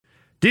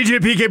DJ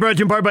PK brought to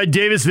you in part by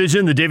Davis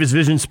Vision. The Davis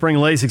Vision Spring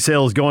LASIK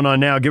sale is going on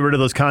now. Get rid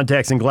of those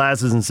contacts and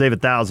glasses and save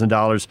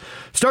 $1,000.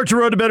 Start your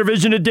road to better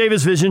vision at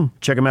Davis Vision.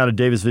 Check them out at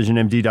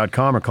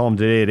davisvisionmd.com or call them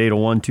today at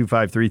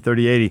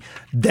 801-253-3080.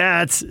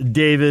 That's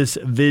Davis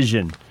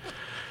Vision.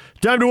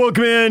 Time to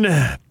welcome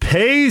in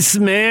Pace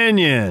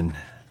Mannion,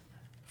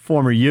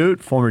 former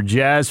Ute, former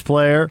Jazz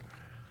player.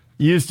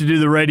 Used to do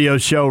the radio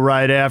show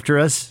right after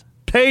us.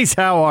 Pace,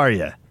 how are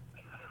you?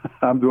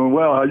 I'm doing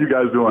well. How you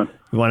guys doing?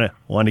 You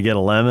want to get a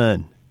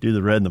lemon? Do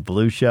the red and the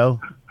blue show?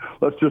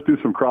 Let's just do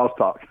some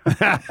crosstalk.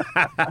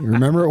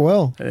 Remember it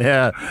well.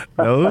 Yeah,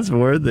 those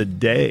were the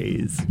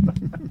days.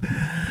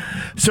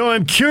 So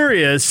I'm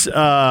curious,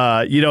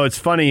 it's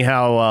funny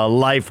how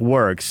life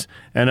works.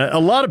 And a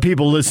lot of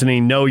people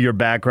listening know your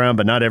background,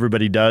 but not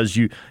everybody does.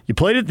 You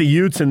played at the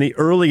Utes in the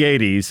early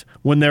 80s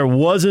when there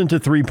wasn't a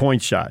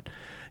three-point shot.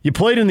 You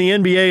played in the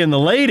NBA in the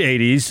late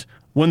 80s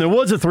when there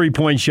was a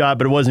three-point shot,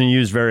 but it wasn't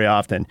used very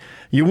often.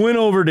 You went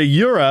over to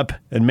Europe,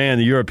 and man,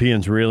 the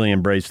Europeans really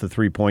embraced the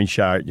three-point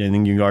shot. I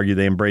think you can argue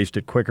they embraced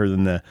it quicker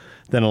than a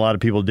lot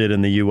of people did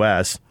in the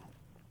U.S.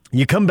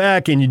 You come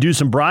back and you do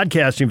some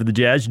broadcasting for the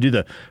Jazz. You do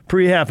the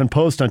pre, half, and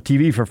post on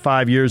TV for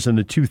 5 years in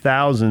the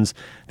 2000s.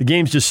 The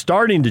game's just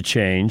starting to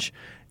change.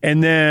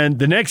 And then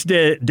the next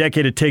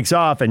decade it takes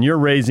off, and you're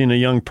raising a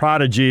young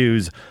prodigy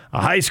who's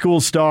a high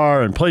school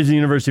star and plays at the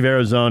University of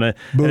Arizona.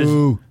 Boo. And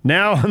is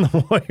now on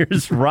the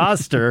Warriors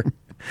roster.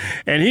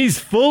 And he's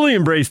fully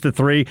embraced the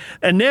three.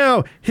 And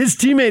now his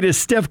teammate is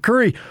Steph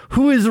Curry,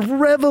 who has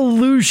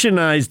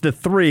revolutionized the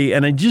three.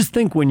 And I just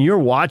think when you're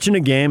watching a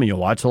game, and you'll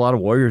watch a lot of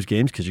Warriors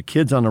games because your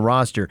kid's on the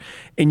roster,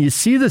 and you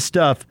see the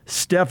stuff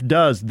Steph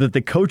does that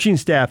the coaching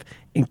staff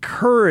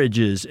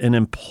encourages and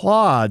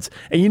applauds,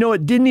 and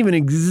it didn't even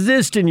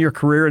exist in your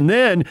career, and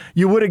then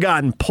you would have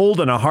gotten pulled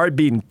in a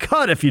heartbeat and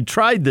cut if you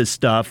tried this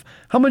stuff.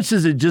 How much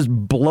does it just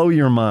blow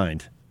your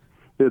mind?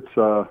 It's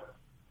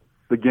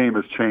the game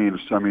has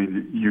changed. I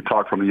mean, you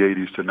talk from the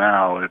 80s to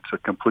now, it's a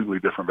completely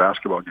different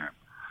basketball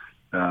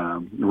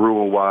game,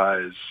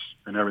 rule-wise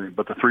and everything.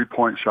 But the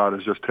three-point shot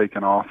has just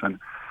taken off. And,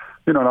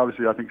 and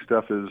obviously I think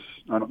Steph is,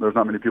 there's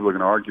not many people who are going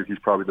to argue he's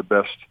probably the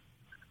best,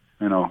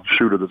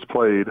 shooter that's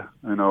played,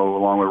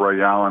 along with Ray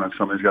Allen and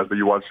some of these guys. But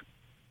you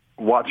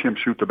watch him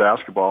shoot the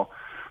basketball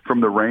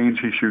from the range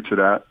he shoots it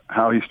at,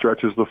 how he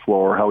stretches the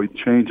floor, how he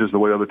changes the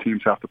way other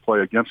teams have to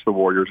play against the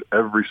Warriors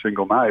every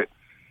single night.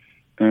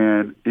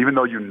 And even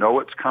though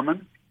it's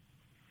coming,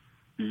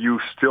 you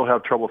still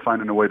have trouble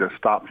finding a way to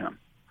stop him.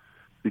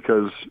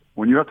 Because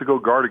when you have to go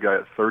guard a guy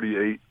at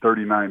 38,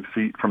 39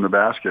 feet from the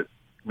basket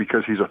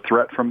because he's a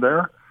threat from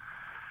there,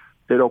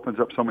 it opens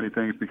up so many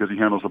things because he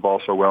handles the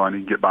ball so well and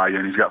he can get by you,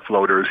 and he's got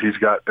floaters. He's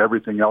got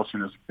everything else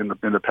in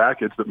the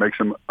package that makes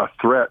him a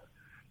threat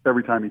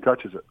every time he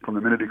touches it from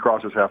the minute he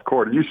crosses half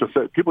court.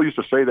 And people used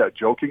to say that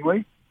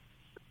jokingly.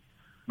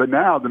 But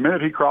now, the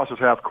minute he crosses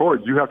half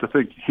court, you have to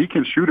think he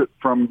can shoot it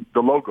from the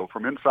logo,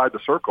 from inside the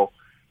circle.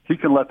 He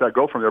can let that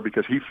go from there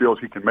because he feels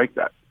he can make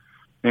that.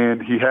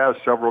 And he has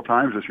several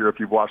times this year if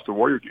you've watched the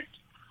Warrior games.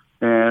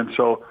 And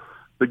so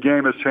the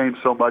game has changed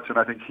so much, and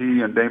I think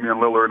he and Damian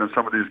Lillard and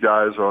some of these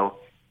guys will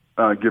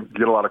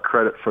get a lot of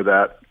credit for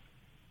that.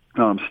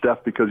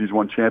 Steph, because he's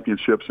won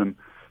championships and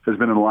has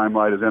been in the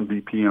limelight as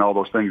MVP and all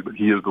those things, but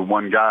he is the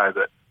one guy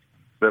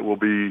that will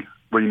be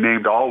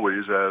named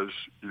always as,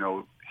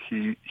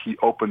 he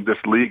opened this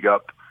league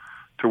up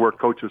to where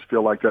coaches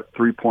feel like that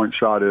three-point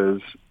shot is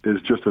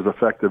just as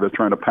effective as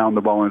trying to pound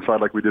the ball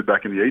inside like we did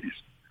back in the 80s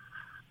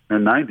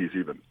and 90s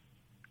even.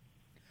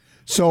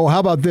 So how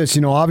about this?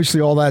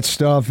 Obviously all that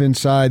stuff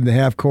inside the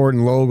half court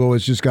and logo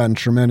has just gotten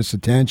tremendous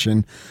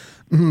attention.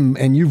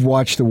 And you've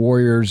watched the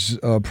Warriors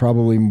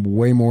probably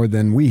way more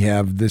than we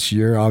have this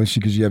year, obviously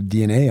because you have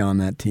DNA on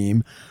that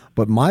team.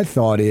 But my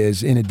thought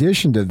is, in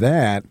addition to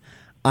that,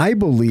 I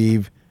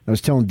believe, I was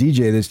telling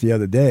DJ this the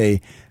other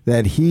day,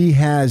 that he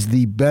has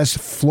the best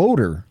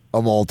floater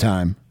of all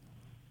time.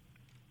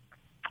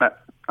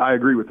 I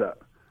agree with that.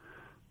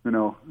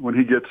 When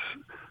he gets,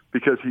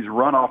 because he's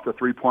run off the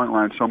three-point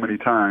line so many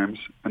times,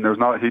 and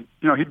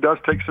he does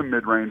take some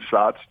mid-range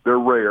shots. They're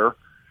rare,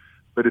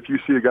 but if you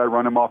see a guy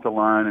run him off the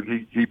line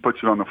and he puts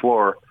it on the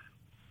floor,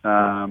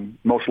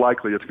 most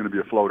likely it's going to be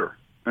a floater.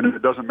 And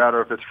it doesn't matter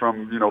if it's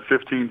from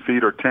 15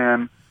 feet or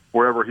 10,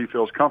 wherever he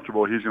feels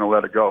comfortable, he's going to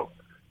let it go.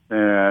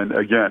 And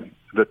again,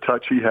 the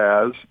touch he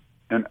has,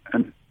 and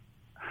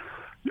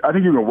I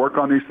think you can work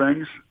on these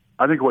things.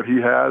 I think what he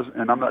has,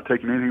 and I'm not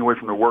taking anything away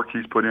from the work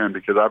he's put in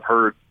because I've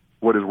heard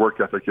what his work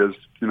ethic is,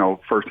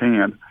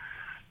 firsthand.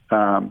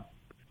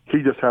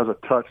 He just has a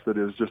touch that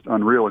is just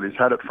unreal, and he's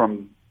had it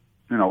from,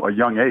 a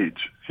young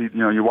age.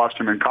 You watched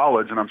him in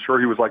college, and I'm sure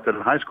he was like that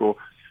in high school,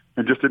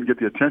 and just didn't get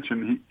the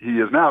attention he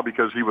is now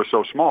because he was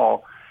so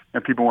small,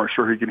 and people weren't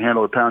sure he can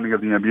handle the pounding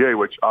of the NBA,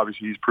 which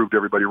obviously he's proved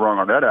everybody wrong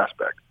on that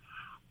aspect.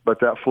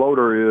 But that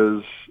floater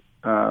is,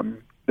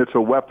 it's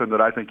a weapon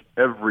that I think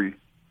every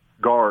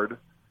guard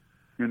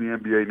in the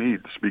NBA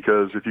needs,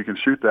 because if you can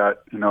shoot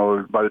that,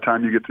 by the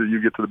time you get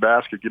to the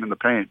basket, get in the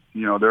paint,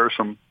 there are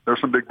some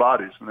big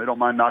bodies, and they don't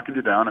mind knocking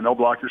you down, and they'll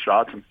block your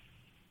shots. And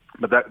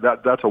But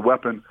that's a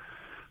weapon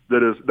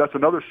that's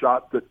another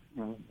shot that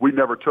we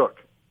never took.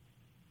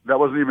 That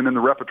wasn't even in the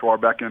repertoire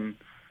back in,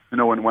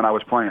 when I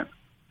was playing.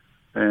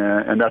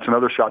 And that's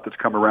another shot that's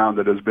come around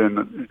that has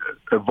been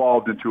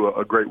evolved into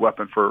a great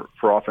weapon for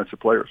offensive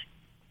players.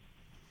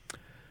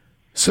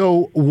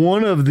 So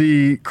one of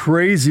the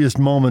craziest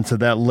moments of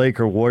that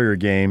Laker-Warrior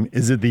game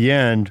is at the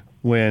end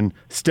when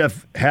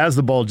Steph has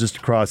the ball just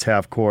across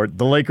half court.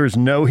 The Lakers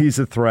know he's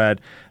a threat.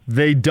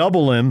 They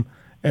double him,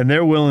 and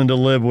they're willing to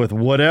live with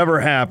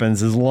whatever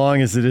happens as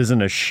long as it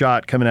isn't a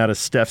shot coming out of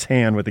Steph's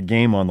hand with the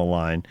game on the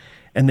line.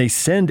 And they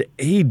send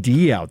AD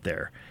out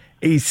there,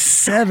 a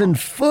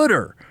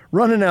 7-footer,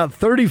 running out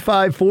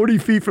 35, 40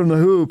 feet from the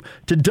hoop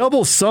to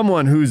double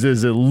someone who's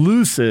as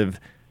elusive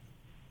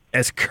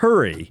as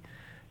Curry.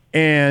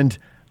 And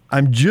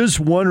I'm just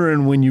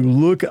wondering, when you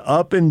look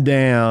up and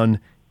down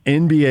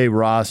NBA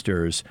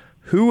rosters,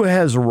 who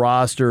has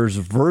rosters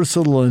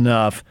versatile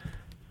enough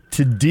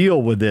to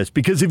deal with this?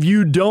 Because if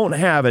you don't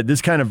have it,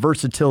 this kind of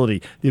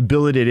versatility, the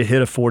ability to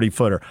hit a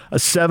 40-footer, a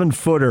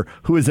 7-footer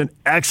who is an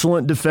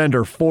excellent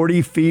defender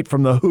 40 feet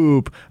from the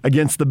hoop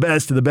against the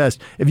best of the best,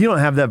 if you don't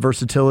have that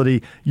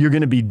versatility, you're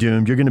going to be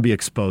doomed. You're going to be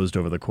exposed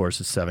over the course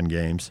of 7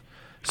 games.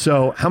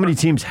 So how many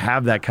teams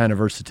have that kind of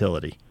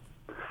versatility?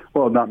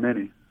 Well, not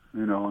many.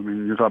 You're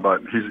talking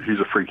about he's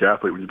a freak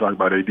athlete when you talk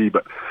about AD,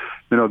 but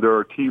there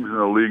are teams in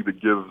the league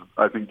that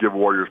give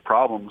Warriors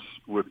problems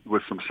with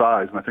some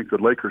size, and I think the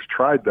Lakers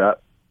tried that,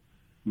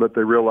 but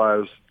they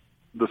realized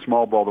the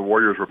small ball the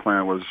Warriors were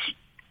playing was,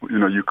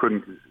 you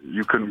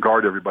couldn't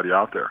guard everybody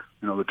out there.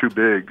 The two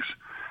bigs,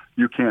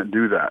 you can't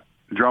do that.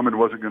 Drummond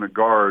wasn't going to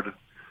guard,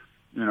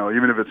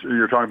 even if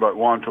you're talking about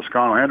Juan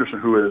Toscano Anderson,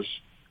 who is,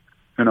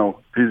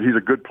 he's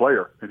a good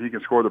player and he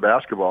can score the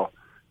basketball.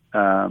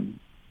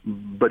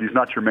 But he's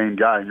not your main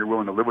guy, and you're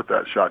willing to live with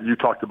that shot. You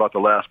talked about the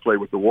last play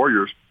with the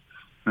Warriors.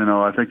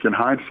 I think in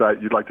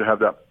hindsight, you'd like to have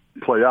that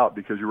play out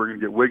because you were going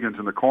to get Wiggins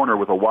in the corner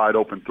with a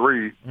wide-open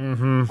three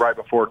right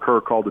before Kerr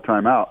called the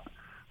timeout,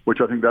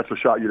 which I think that's a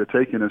shot you'd have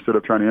taken instead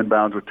of trying to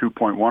inbounds with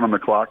 2.1 on the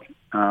clock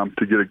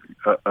to get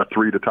a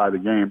three to tie the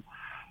game.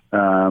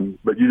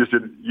 But you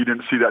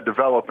didn't see that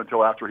develop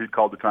until after he'd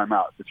called the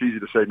timeout. It's easy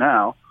to say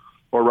now,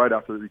 or right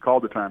after he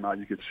called the timeout,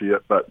 you could see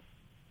it. But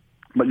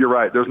you're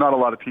right. There's not a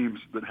lot of teams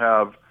that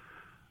have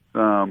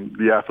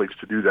the athletes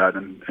to do that.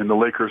 And the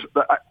Lakers,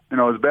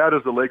 as bad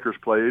as the Lakers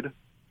played,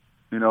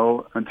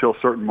 until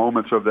certain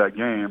moments of that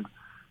game,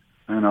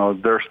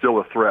 they're still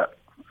a threat.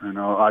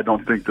 I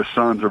don't think the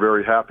Suns are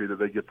very happy that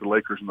they get the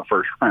Lakers in the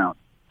first round.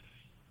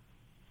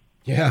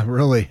 Yeah,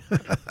 really.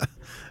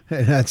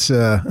 That's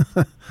something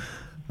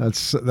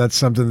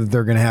that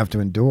they're going to have to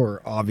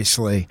endure,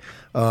 obviously.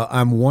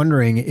 I'm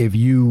wondering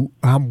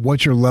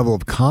what's your level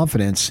of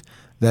confidence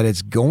that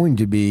it's going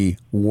to be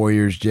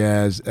Warriors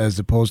Jazz as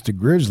opposed to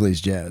Grizzlies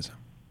Jazz?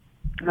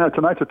 Yeah,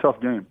 tonight's a tough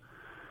game.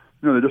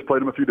 They just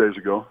played them a few days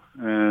ago,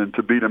 and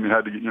to beat them, you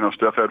had to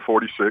Steph had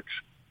 46.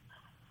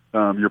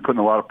 You're putting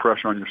a lot of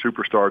pressure on your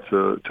superstar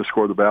to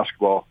score the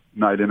basketball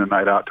night in and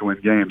night out to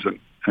win games,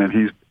 and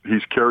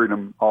he's carried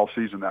them all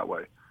season that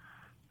way.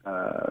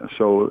 And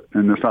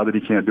it's not that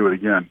he can't do it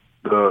again.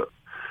 The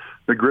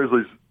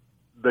Grizzlies,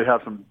 they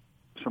have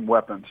some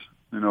weapons.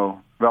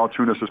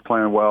 Valanciunas is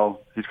playing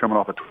well. He's coming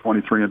off a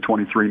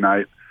 23-23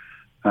 night.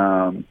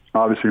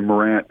 Obviously,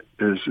 Morant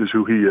is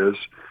who he is.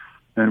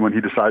 And when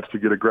he decides to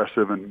get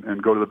aggressive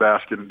and go to the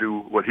basket and do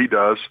what he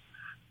does,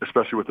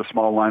 especially with the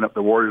small lineup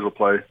the Warriors will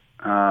play,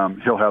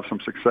 he'll have some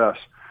success.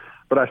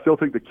 But I still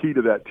think the key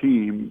to that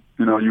team,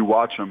 you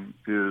watch him,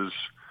 is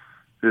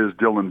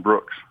Dylan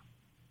Brooks.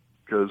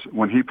 Because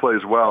when he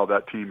plays well,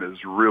 that team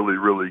is really,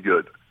 really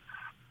good.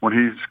 When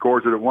he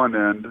scores it at one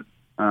end,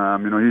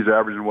 he's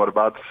averaging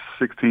about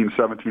 16,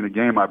 17 a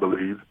game, I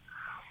believe.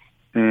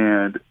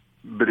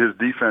 But his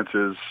defense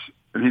is,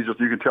 and you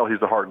can tell he's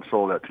the heart and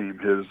soul of that team.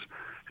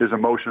 His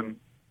emotion,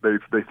 they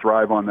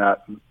thrive on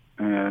that.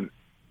 And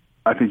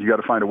I think you got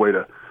to find a way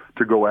to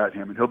go at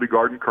him. And he'll be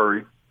guarding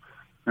Curry.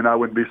 And I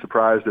wouldn't be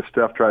surprised if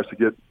Steph tries to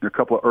get a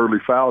couple of early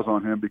fouls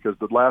on him, because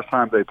the last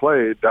time they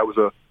played, it was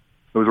a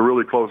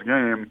really close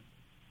game.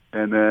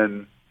 And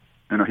then,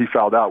 he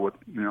fouled out with,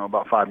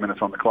 about 5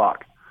 minutes on the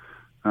clock.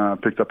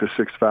 Picked up his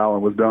 6th foul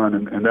and was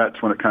done, and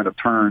that's when it kind of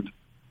turned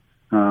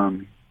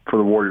for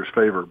the Warriors'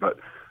 favor. But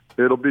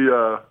it'll be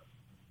a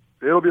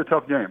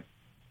tough game.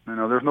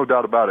 There's no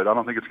doubt about it. I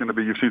don't think it's going to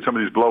be. You've seen some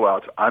of these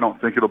blowouts. I don't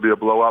think it'll be a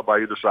blowout by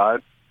either side.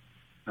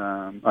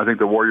 I think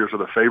the Warriors are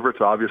the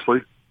favorites.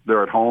 Obviously,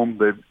 they're at home.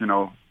 They've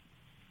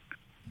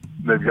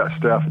got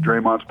Steph,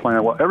 Draymond's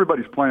playing well.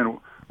 Everybody's playing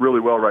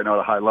really well right now at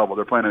a high level.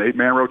 They're playing an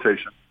 8-man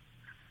rotation.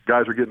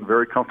 Guys are getting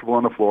very comfortable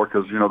on the floor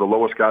because the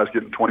lowest guy's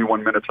getting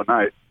 21 minutes a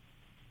night.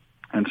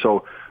 And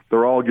so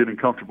they're all getting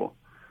comfortable,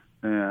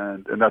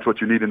 and that's what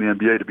you need in the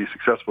NBA to be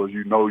successful. Is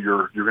you're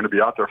going to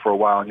be out there for a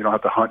while, and you don't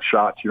have to hunt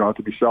shots. You don't have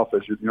to be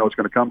selfish. You know it's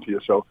going to come to you.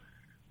 So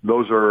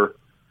those are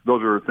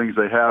things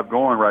they have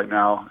going right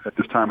now at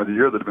this time of the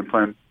year that have been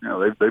playing.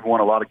 They've won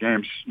a lot of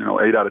games.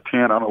 8 out of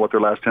 10. I don't know what their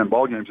last 10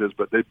 ball games is,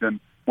 but they've been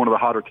one of the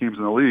hotter teams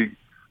in the league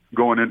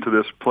going into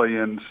this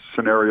play-in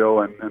scenario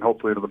and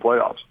hopefully into the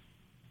playoffs.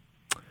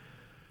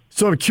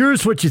 So I'm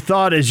curious what you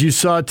thought as you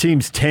saw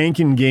teams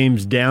tanking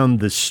games down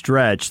the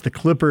stretch. The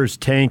Clippers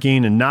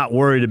tanking and not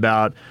worried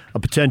about a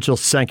potential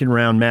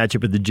second-round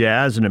matchup with the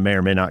Jazz, and it may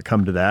or may not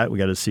come to that. We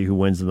got to see who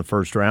wins in the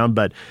first round.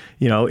 But,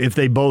 if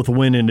they both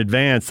win in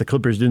advance, the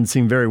Clippers didn't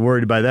seem very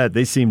worried by that.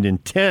 They seemed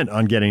intent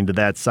on getting to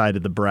that side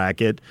of the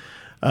bracket.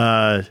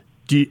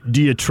 Do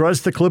you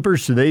trust the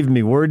Clippers? Should they even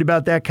be worried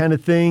about that kind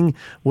of thing?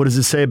 What does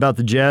it say about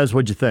the Jazz?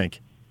 What'd you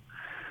think?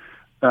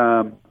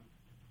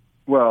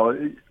 Well,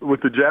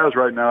 with the Jazz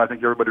right now, I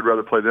think everybody would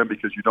rather play them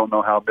because you don't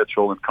know how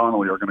Mitchell and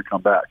Connolly are going to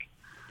come back.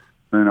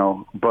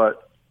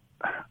 But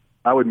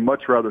I would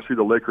much rather see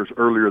the Lakers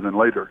earlier than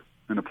later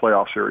in the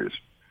playoff series.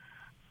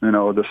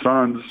 The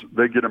Suns,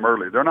 they get them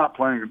early. They're not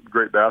playing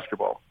great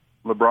basketball.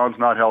 LeBron's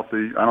not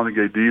healthy. I don't think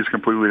AD is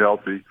completely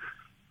healthy.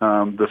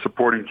 The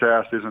supporting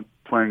cast isn't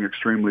playing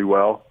extremely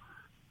well.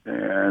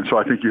 And so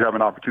I think you have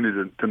an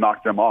opportunity to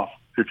knock them off.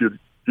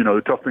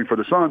 The tough thing for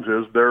the Suns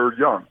is they're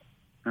young.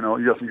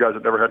 You got some guys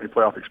that never had any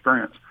playoff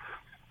experience.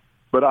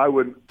 But I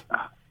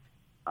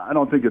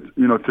don't think it's,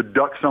 to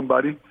duck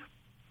somebody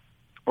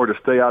or to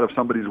stay out of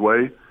somebody's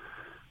way.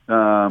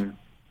 I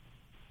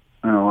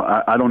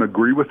don't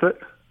agree with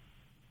it,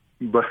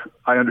 but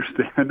I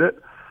understand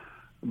it.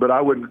 But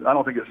I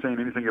don't think it's saying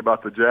anything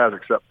about the Jazz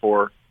except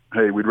for,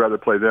 hey, we'd rather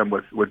play them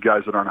with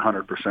guys that aren't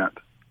 100%.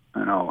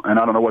 And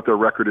I don't know what their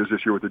record is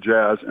this year with the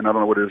Jazz, and I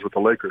don't know what it is with the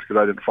Lakers because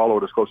I didn't follow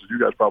it as close as you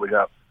guys probably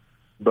have.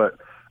 But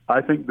I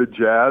think the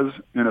Jazz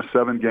in a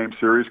 7-game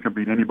series can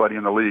beat anybody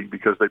in the league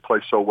because they play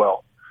so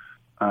well.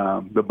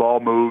 The ball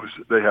moves.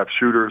 They have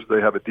shooters.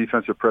 They have a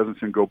defensive presence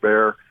in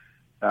Gobert.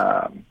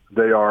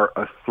 They are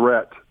a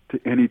threat to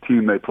any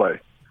team they play.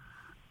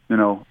 They're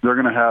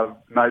going to have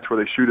nights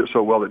where they shoot it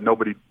so well that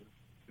nobody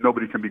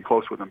can be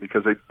close with them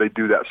because they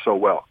do that so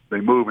well. They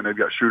move and they've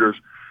got shooters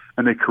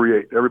and they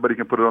create. Everybody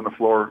can put it on the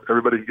floor.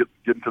 Everybody can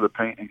get into the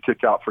paint and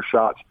kick out for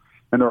shots.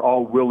 And they're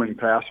all willing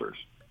passers.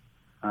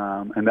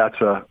 And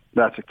that's a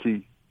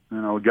key.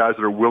 Guys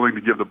that are willing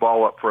to give the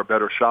ball up for a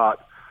better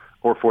shot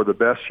or for the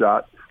best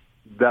shot,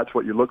 that's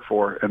what you look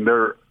for. And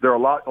they're a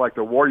lot like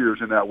the Warriors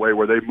in that way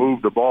where they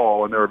move the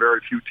ball, and there are very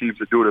few teams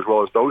that do it as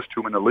well as those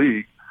two in the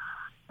league.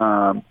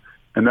 And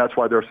that's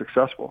why they're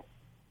successful.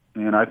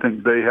 And I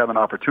think they have an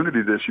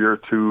opportunity this year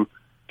to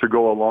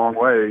go a long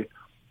way.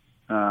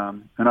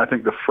 And I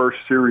think the first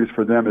series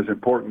for them is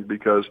important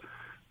because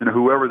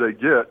whoever they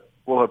get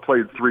will have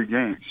played 3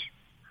 games.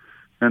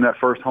 And that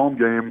first home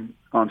game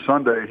on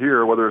Sunday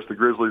here, whether it's the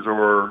Grizzlies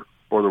or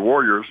the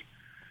Warriors,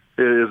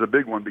 is a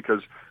big one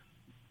because,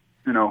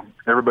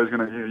 everybody's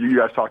going to, you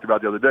guys talked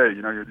about the other day,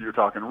 you're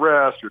talking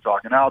rest, you're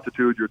talking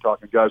altitude, you're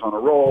talking guys on a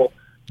roll,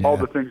 all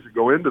the things that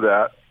go into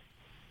that.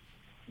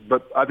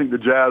 But I think the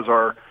Jazz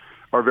are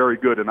very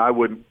good, and I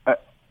wouldn't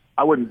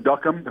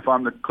duck them if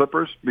I'm the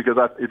Clippers because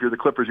if you're the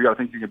Clippers, you got to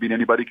think you can beat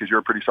anybody because you're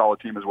a pretty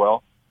solid team as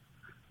well.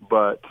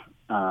 But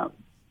I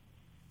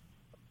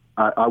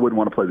wouldn't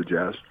want to play the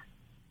Jazz.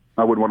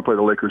 I wouldn't want to play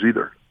the Lakers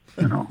either.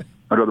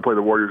 I'd rather play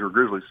the Warriors or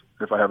Grizzlies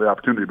if I have the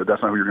opportunity, but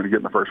that's not who you're going to get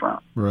in the first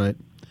round. Right.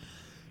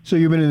 So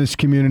you've been in this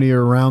community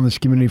or around this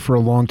community for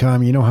a long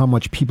time. You know how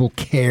much people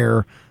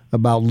care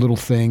about little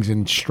things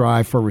and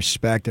strive for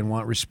respect and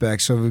want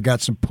respect. So we've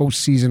got some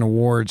postseason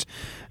awards.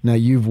 Now,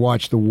 you've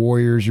watched the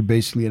Warriors. You're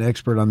basically an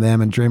expert on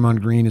them, and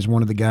Draymond Green is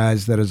one of the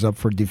guys that is up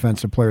for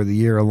Defensive Player of the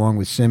Year along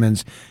with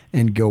Simmons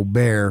and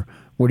Gobert.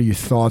 What are your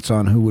thoughts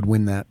on who would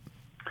win that?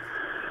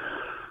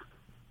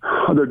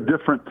 They're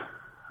different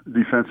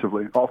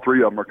defensively. All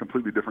 3 of them are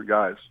completely different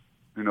guys.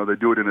 They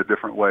do it in a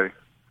different way.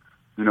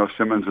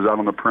 Simmons is out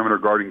on the perimeter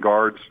guarding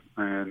guards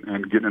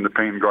and getting in the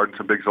paint and guarding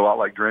some bigs a lot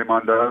like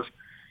Draymond does.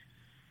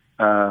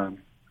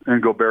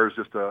 And Gobert is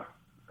just a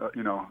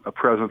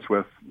presence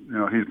with,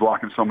 he's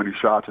blocking so many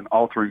shots and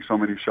altering so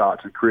many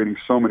shots and creating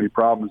so many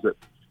problems that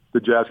the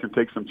Jazz can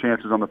take some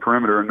chances on the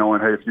perimeter and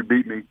knowing, hey, if you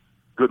beat me,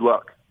 good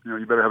luck.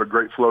 You better have a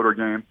great floater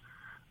game.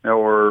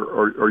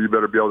 Or you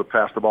better be able to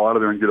pass the ball out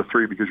of there and get a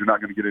 3 because you're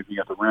not going to get anything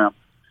at the rim.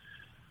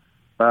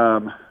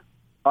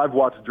 I've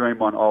watched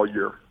Draymond all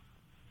year,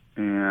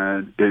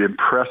 and it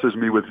impresses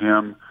me with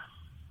him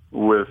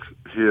with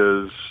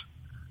his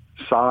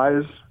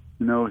size.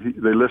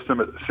 They list him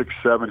at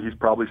 6'7". He's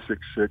probably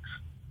 6'6".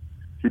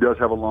 He does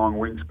have a long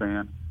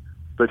wingspan,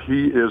 but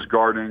he is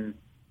guarding,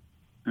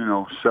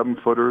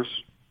 7-footers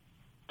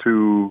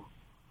to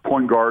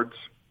point guards.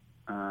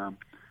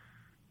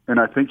 And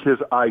I think his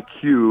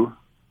IQ,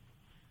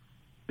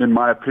 in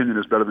my opinion,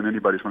 is better than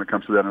anybody's when it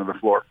comes to that end of the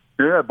floor.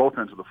 Yeah, both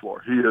ends of the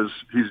floor.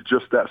 He's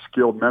just that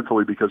skilled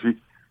mentally because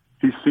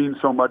he's seen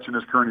so much in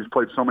his career and he's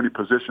played so many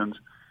positions,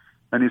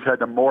 and he's had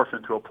to morph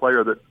into a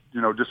player that,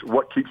 just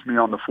what keeps me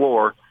on the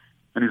floor,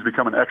 and he's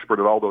become an expert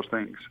at all those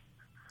things.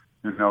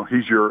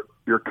 He's your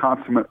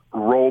consummate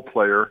role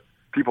player.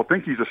 People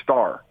think he's a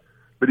star,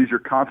 but he's your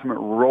consummate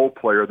role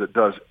player that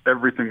does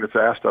everything that's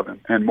asked of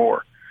him and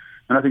more.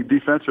 And I think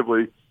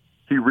defensively,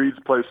 he reads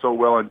plays so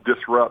well and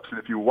disrupts. And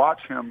if you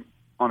watch him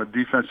on a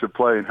defensive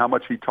play and how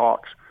much he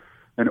talks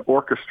and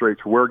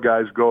orchestrates where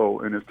guys go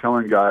and is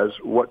telling guys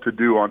what to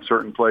do on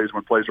certain plays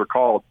when plays are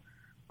called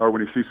or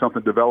when he sees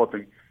something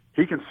developing.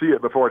 He can see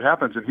it before it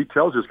happens, and he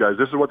tells his guys,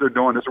 this is what they're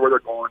doing, this is where they're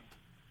going.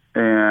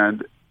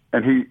 And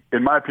he,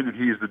 in my opinion,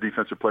 he is the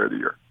defensive player of the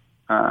year.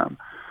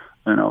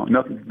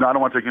 Nothing, I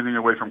don't want to take anything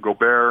away from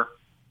Gobert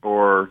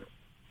or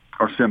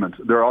Simmons.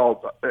 They're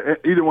all,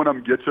 either one of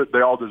them gets it,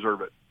 they all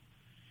deserve it.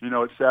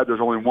 It's sad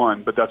there's only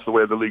one, but that's the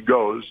way the league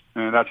goes,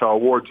 and that's how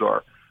awards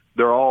are.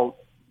 They're all,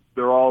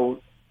 they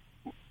all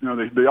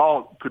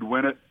could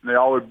win it. They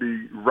all would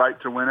be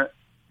right to win it.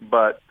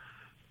 But,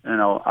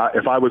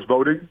 if I was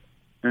voting,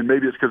 and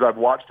maybe it's because I've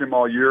watched him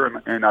all year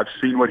and I've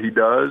seen what he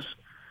does.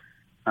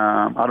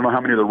 I don't know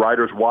how many of the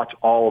writers watch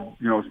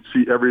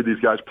see every of these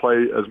guys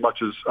play as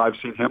much as I've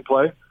seen him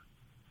play.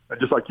 And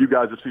just like you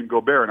guys have seen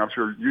Gobert, and I'm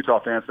sure Utah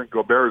fans think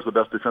Gobert is the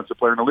best defensive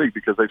player in the league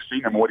because they've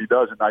seen him, what he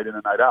does night in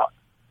and night out.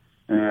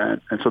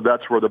 And so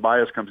that's where the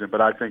bias comes in.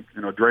 But I think,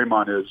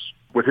 Draymond is,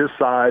 with his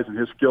size and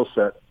his skill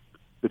set,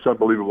 it's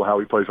unbelievable how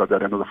he plays at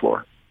that end of the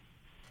floor.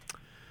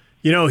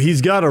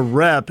 He's got a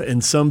rep,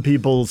 and some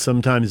people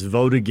sometimes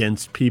vote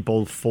against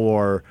people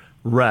for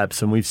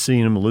reps, and we've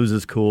seen him lose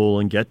his cool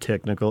and get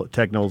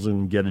technicals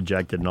and get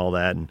ejected and all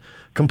that, and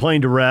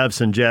complain to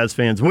refs, and Jazz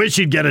fans wish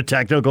he'd get a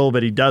technical,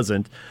 but he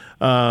doesn't.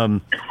 I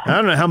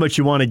don't know how much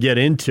you want to get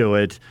into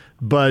it,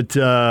 but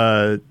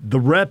the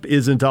rep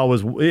isn't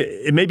always –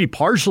 it may be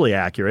partially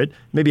accurate,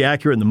 maybe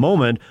accurate in the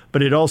moment,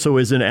 but it also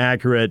isn't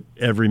accurate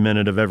every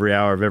minute of every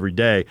hour of every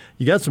day.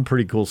 You got some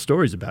pretty cool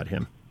stories about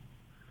him.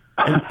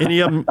 And any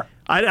of them,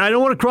 I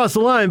don't want to cross the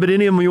line, but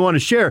any of them you want to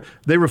share,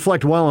 they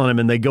reflect well on him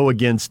and they go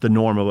against the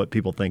norm of what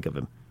people think of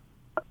him.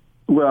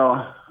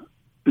 Well,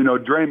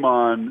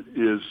 Draymond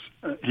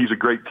he's a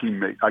great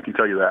teammate. I can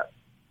tell you that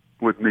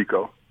with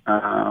Nico.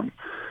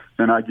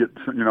 And I get,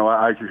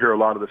 I can hear a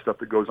lot of the stuff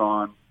that goes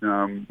on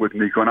with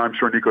Nico, and I'm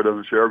sure Nico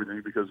doesn't share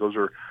everything because those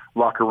are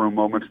locker room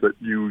moments that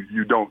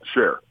you don't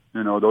share.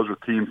 Those are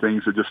team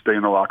things that just stay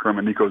in the locker room,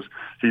 and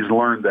he's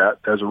learned that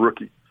as a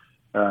rookie.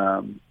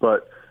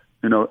 But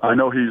I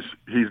know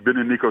he's been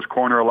in Nico's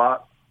corner a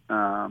lot,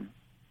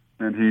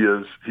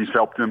 and he's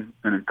helped him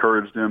and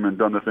encouraged him and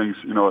done the things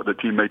that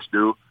teammates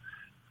do.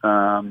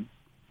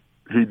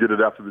 He did it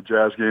after the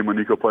Jazz game when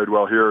Nico played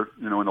well here.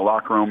 In the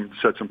locker room,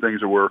 said some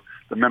things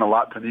that meant a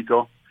lot to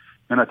Nico,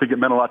 and I think it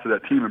meant a lot to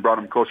that team and brought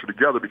them closer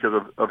together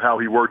because of how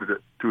he worded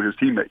it to his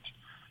teammates.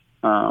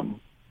 And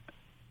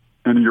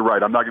you're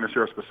right, I'm not going to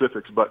share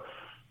specifics, but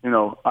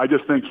I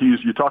just think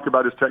you talk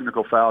about his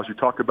technical fouls, you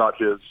talk about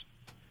his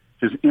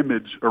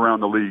image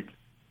around the league.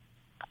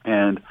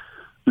 And,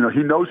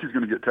 he knows he's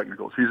going to get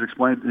technicals. He's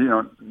explained,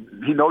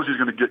 he knows he's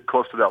going to get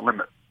close to that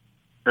limit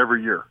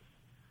every year.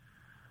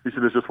 He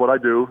said, it's just what I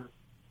do.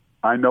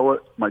 I know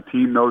it. My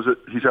team knows it.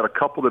 He's had a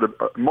couple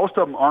that most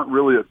of them aren't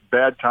really at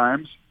bad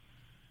times.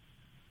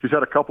 He's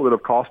had a couple that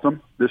have cost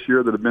him this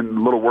year that have been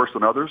a little worse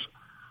than others.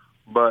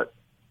 But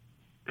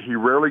he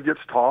rarely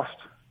gets tossed.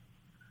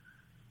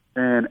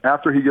 And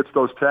after he gets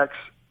those techs,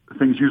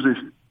 things usually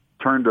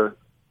turn to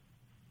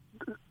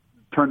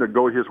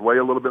go his way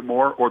a little bit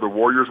more, or the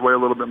Warriors' way a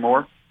little bit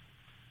more.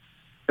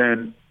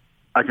 And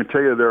I can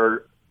tell you there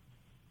are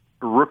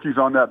rookies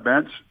on that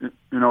bench,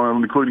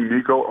 including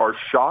Nico, are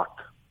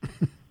shocked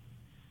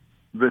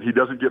that he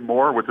doesn't get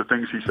more with the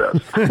things he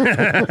says.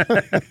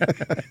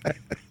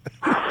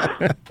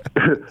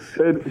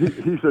 And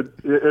he said,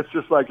 it's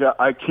just like,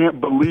 I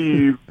can't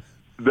believe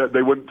that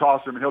they wouldn't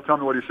toss him. And he'll tell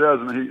me what he says.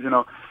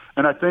 And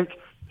and I think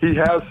he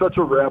has such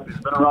a rep. He's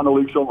been around the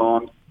league so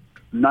long.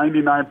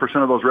 99%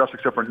 of those refs,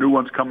 except for new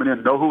ones coming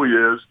in, know who he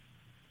is,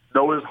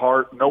 know his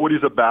heart, know what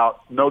he's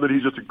about, know that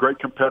he's just a great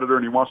competitor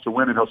and he wants to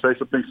win. And he'll say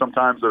some things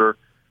sometimes that are,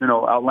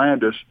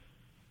 outlandish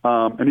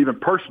and even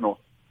personal,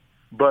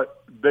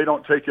 but they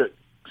don't take it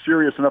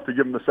serious enough to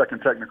give him the second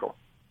technical.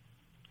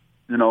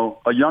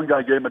 A young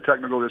guy gave him a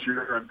technical this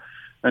year,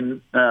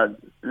 and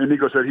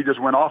Nico said he just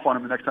went off on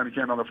him the next time he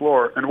came on the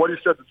floor. And what he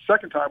said the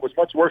second time was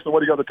much worse than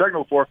what he got the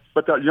technical for,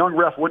 but that young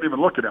ref wouldn't even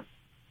look at him.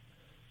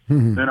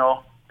 Mm-hmm.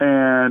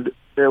 And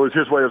it was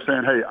his way of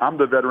saying, hey, I'm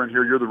the veteran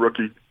here, you're the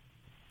rookie.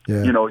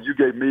 Yeah. You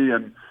gave me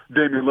and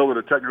Damian Lillard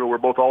a technical, we're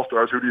both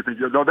all-stars, who do you think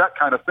you know? That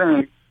kind of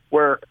thing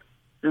where,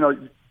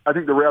 I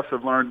think the refs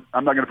have learned,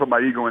 I'm not going to put my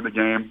ego in the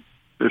game.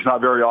 It's not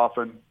very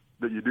often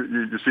that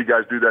you see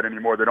guys do that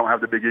anymore. They don't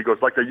have the big egos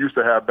like they used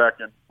to have back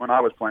when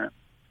I was playing.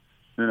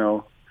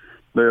 There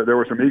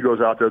were some egos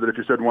out there that if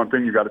you said one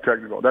thing, you got a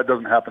technical. That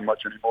doesn't happen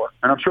much anymore.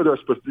 And I'm sure there's,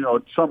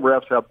 some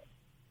refs have,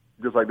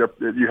 just like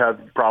you have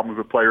problems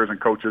with players and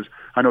coaches.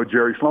 I know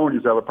Jerry Sloan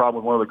used to have a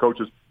problem with one of the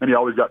coaches, and he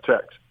always got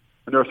techs.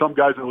 And there are some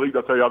guys in the league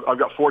that tell you, I've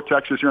got 4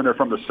 techs this year, and they're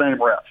from the same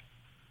ref.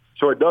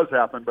 So it does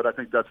happen, but I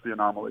think that's the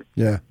anomaly.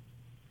 Yeah.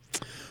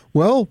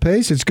 Well,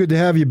 Pace, it's good to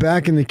have you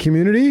back in the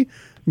community.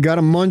 Got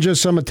to munge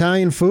some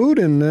Italian food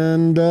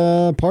and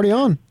party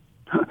on.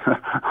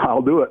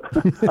 I'll do it.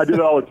 I do it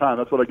all the time.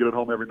 That's what I get at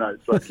home every night,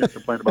 so I can't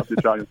complain about the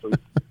Italian food.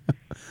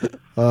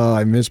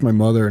 I miss my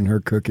mother and her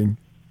cooking.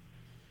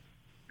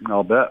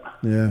 I'll bet.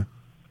 Yeah.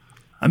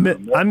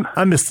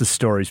 I miss the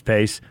stories,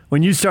 Pace.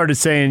 When you started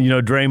saying,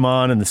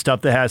 Draymond and the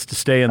stuff that has to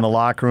stay in the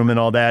locker room and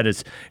all that,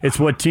 it's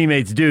what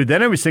teammates do.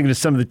 Then I was thinking of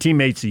some of the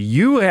teammates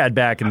you had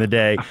back in the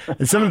day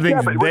and some of the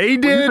things they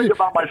did. When you think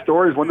about my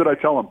stories, when did I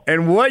tell them?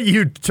 And what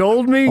you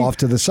told me? Off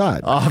to the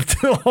side.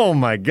 Oh,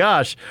 my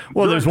gosh.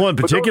 Well, there's one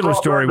particular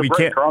story we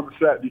can't. On the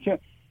set. You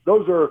can't.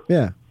 Those are.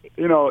 Yeah.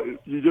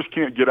 You just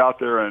can't get out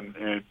there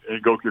and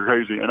go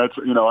crazy. And that's,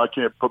 I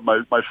can't put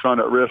my son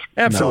at risk.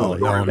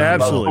 Absolutely.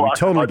 Absolutely. We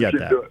totally get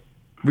that.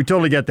 We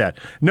totally get that.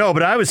 No,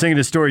 but I was thinking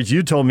of stories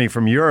you told me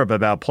from Europe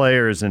about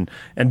players and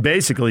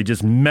basically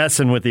just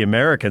messing with the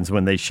Americans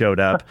when they showed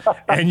up.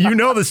 And you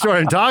know the story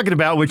I'm talking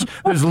about, which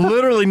there's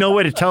literally no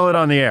way to tell it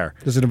on the air.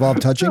 Does it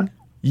involve touching?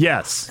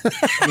 Yes.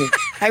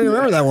 I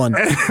remember that one.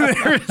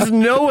 There's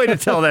no way to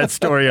tell that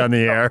story on the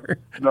air.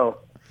 No.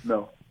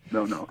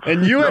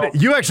 And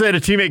you actually had a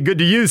teammate good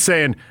to you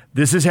saying,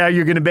 this is how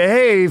you're going to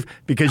behave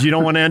because you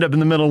don't want to end up in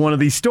the middle of one of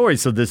these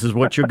stories, so this is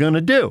what you're going to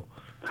do.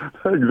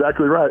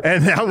 Exactly right.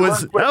 And that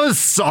was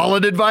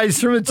solid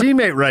advice from a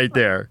teammate right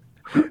there.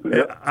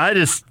 Yeah. I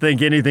just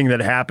think anything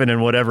that happened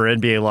in whatever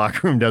NBA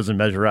locker room doesn't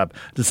measure up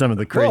to some of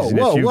the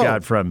craziness you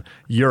got from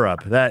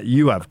Europe. That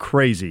you have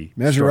crazy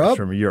stories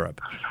from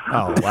Europe.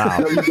 Oh, wow.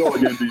 There you go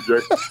again,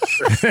 DJ.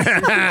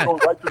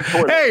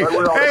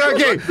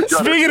 Okay.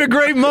 Speaking of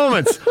great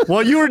moments,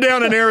 while you were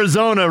down in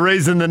Arizona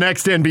raising the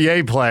next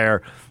NBA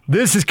player,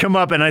 this has come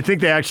up, and I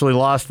think they actually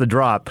lost the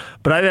drop.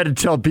 But I've had to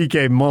tell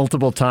PK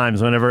multiple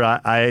times whenever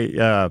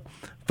I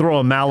throw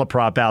a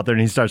malaprop out there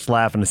and he starts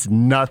laughing. It's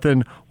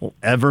nothing will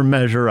ever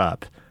measure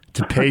up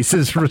to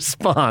Pace's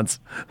response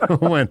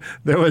when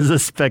there was a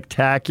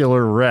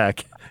spectacular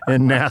wreck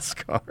in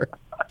NASCAR.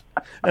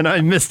 And I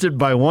missed it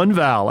by one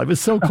vowel. I was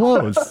so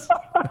close.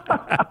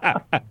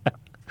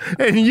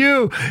 And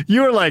you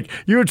were like,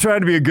 you were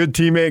trying to be a good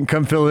teammate and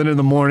come fill in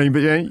the morning,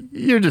 but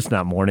you're just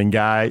not morning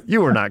guy.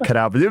 You were not cut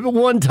out for it.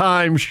 One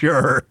time,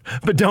 sure,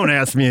 but don't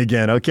ask me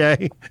again,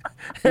 okay?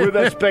 With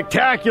a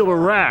spectacular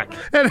rack.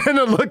 And then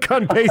the look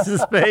on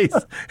Pace's face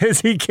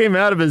as he came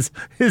out of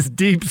his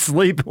deep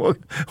sleep.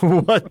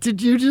 What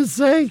did you just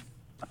say?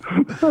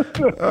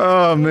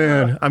 Oh,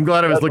 man. I'm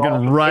glad I was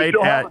looking right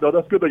at you.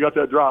 That's good they got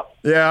that drop.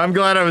 Yeah, I'm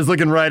glad I was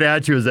looking right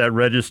at you as that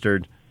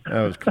registered.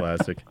 That was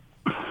classic.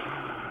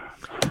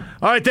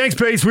 All right, thanks,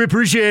 Pace. We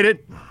appreciate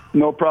it.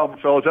 No problem,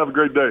 fellas. Have a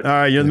great day. All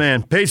right, you're the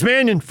man. Pace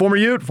Mannion, former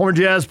Ute, former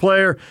Jazz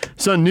player.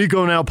 Son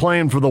Nico now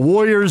playing for the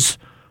Warriors.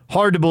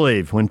 Hard to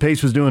believe when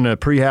Pace was doing a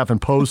pre-half and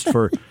post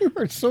for... You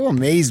were so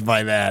amazed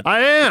by that.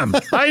 I am.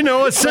 I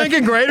know, a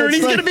second grader, and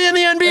he's going to be in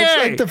the NBA. It's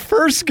like the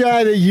first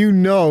guy that you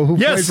know who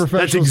played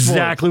professional that's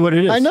exactly what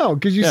it is. I know,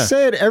 because you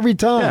say it every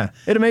time. Yeah,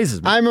 it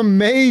amazes me. I'm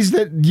amazed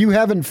that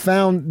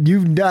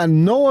you've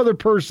done no other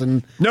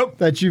person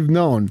that you've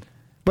known.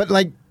 But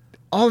like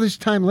all this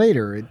time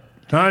later...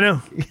 I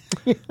know.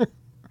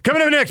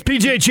 Coming up next,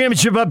 PGA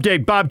Championship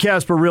update. Bob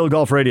Casper, Real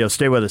Golf Radio.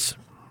 Stay with us.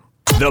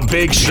 The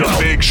Big Show.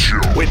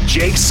 With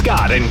Jake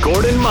Scott and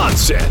Gordon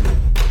Monson.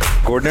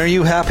 Gordon, are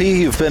you happy?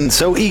 You've been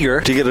so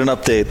eager to get an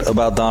update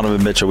about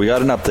Donovan Mitchell. We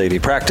got an update. He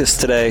practiced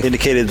today,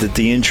 indicated that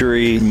the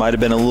injury might have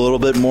been a little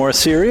bit more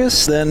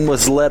serious than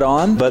was led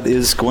on, but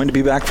is going to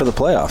be back for the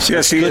playoffs.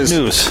 Yes, he is.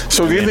 Good news.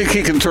 So do you think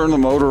he can turn the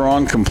motor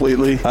on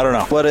completely? I don't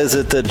know. What is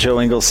it that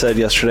Joe Ingles said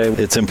yesterday?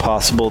 It's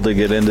impossible to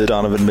get into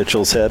Donovan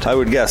Mitchell's head. I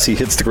would guess he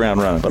hits the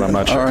ground running, but I'm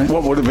not sure. All right.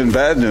 What would have been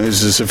bad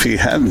news is if he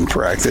hadn't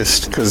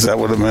practiced, because that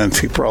would have meant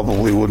he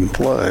probably wouldn't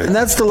play. And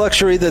that's the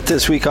luxury that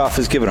this week off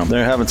has given them.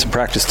 They're having some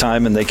practice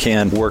time, and they can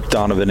work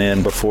Donovan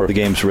in before the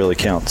games really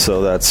count.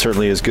 So that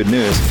certainly is good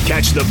news.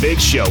 Catch the Big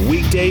Show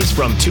weekdays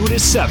from 2 to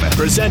 7.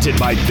 Presented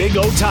by Big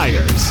O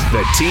Tires.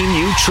 The team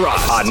you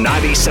trust. On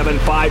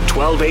 97.5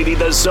 1280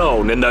 The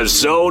Zone and The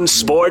Zone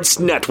Sports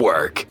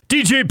Network.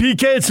 DJ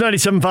PK, it's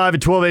 97.5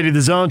 at 1280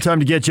 The Zone. Time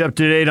to get you up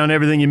to date on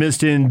everything you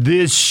missed in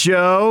this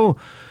show.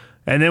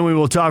 And then we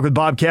will talk with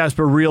Bob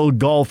Casper, Real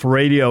Golf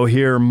Radio,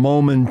 here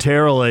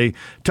momentarily.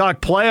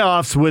 Talk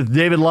playoffs with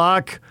David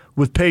Locke,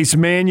 with Pace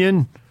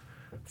Mannion.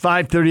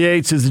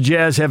 538 says the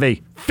Jazz have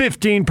a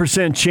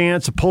 15%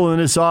 chance of pulling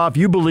this off.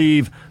 You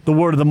believe the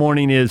word of the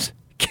morning is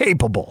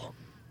capable.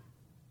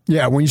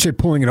 Yeah, when you say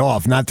pulling it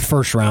off, not the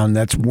first round,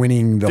 that's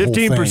winning the whole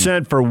thing.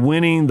 15% for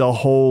winning the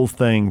whole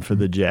thing for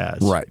the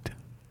Jazz. Right.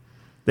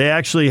 They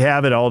actually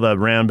have it all the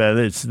round.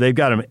 They've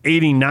got an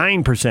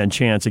 89%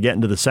 chance of getting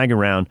to the second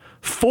round,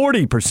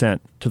 40%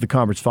 to the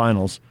conference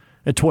finals,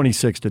 and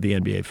 26% to the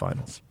NBA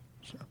finals.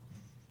 So.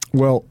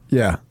 Well,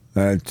 yeah.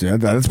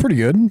 That's pretty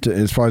good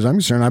as far as I'm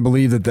concerned. I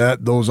believe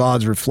that those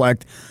odds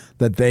reflect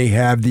that they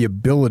have the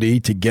ability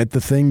to get the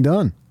thing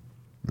done.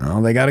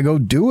 No, they got to go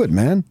do it,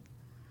 man.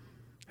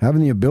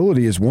 Having the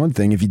ability is one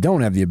thing. If you don't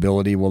have the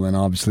ability, well, then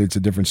obviously it's a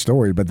different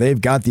story. But they've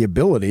got the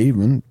ability,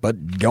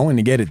 but going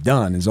to get it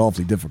done is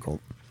awfully difficult.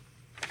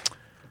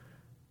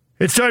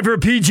 It's time for a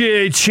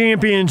PGA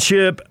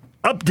Championship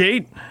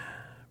update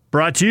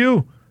brought to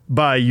you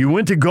by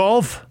Uinta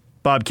Golf.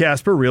 Bob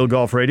Casper, Real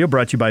Golf Radio,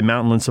 brought to you by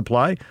Mountainland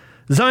Supply.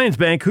 Zions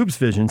Bank, Hoops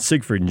Vision,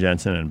 Siegfried &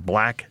 Jensen, and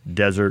Black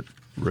Desert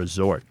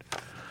Resort.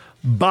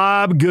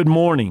 Bob, good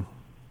morning.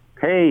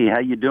 Hey, how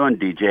you doing,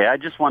 DJ? I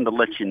just wanted to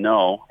let you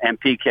know, and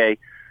PK,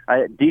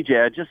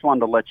 DJ, I just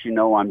wanted to let you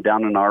know I'm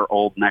down in our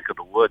old neck of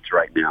the woods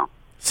right now.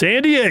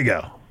 San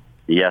Diego.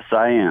 Yes,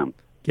 I am.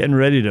 Getting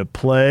ready to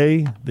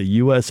play the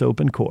U.S.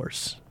 Open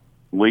course.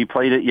 We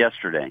played it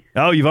yesterday.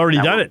 Oh, you've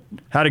already done it.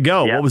 How'd it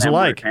go? Yeah, what was it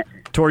like?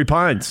 Torrey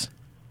Pines.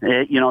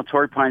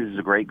 Torrey Pines is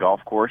a great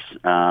golf course.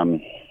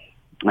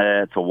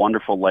 It's a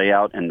wonderful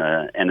layout, and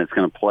it's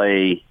going to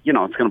play.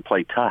 It's going to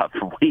play tough.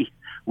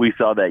 We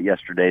saw that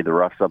yesterday. The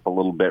rough's up a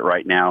little bit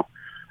right now,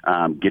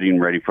 getting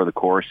ready for the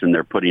course, and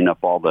they're putting up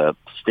all the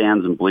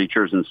stands and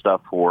bleachers and stuff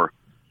for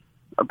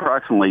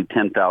approximately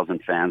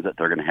 10,000 fans that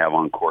they're going to have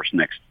on course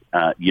next,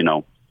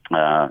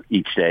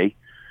 each day.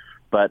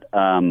 But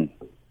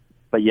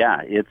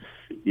yeah,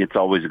 it's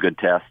always a good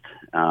test.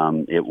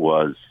 It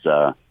was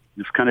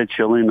kind of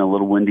chilly and a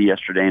little windy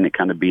yesterday, and it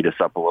kind of beat us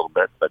up a little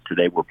bit. But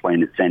today we're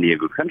playing at San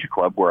Diego Country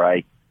Club, where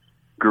I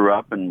grew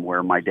up and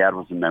where my dad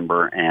was a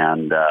member,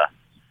 and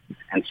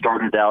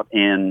started out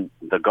in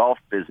the golf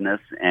business.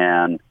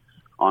 And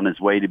on his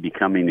way to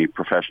becoming a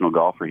professional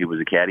golfer, he was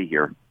a caddy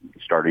here,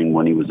 starting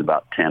when he was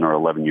about 10 or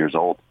 11 years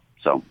old.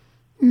 So.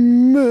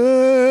 Memories.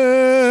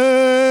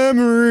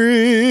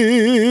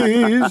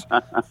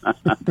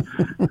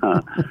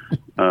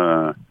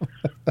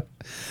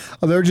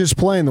 They're just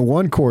playing the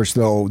one course,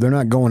 though. They're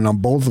not going on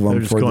both of them. They're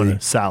just going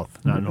south,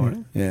 not north.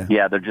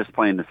 Yeah, they're just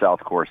playing the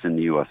South course in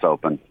the U.S.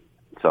 Open.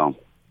 So.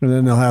 And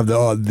then they'll have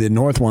the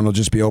North one will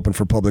just be open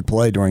for public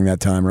play during that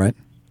time, right?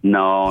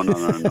 No.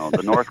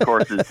 The North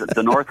course is it's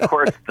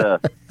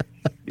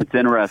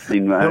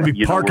interesting. They'll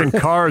be parking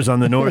cars on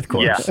the North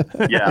course.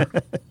 Yeah.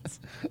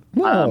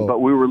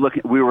 But we were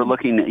looking.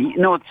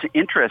 What's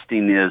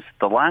interesting is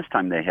the last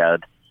time they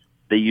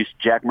used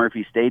Jack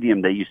Murphy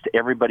Stadium.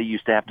 Everybody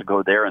used to have to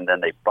go there, and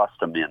then they bust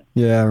them in.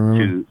 Yeah, I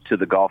remember. To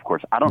the golf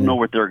course. I don't know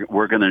what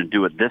we're going to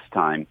do it this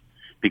time,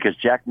 because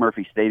Jack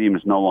Murphy Stadium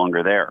is no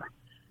longer there.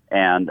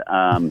 And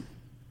but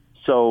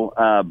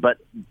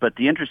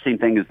the interesting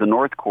thing is the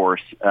North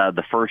course,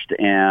 the first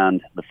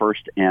and the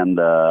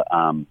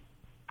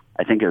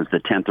I think it was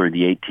the 10th or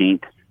the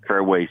 18th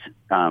fairways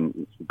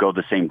go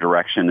the same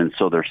direction, and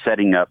so they're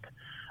setting up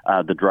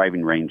the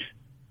driving range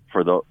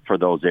for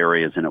those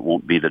areas, and it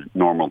won't be the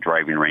normal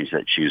driving range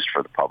that's used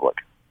for the public.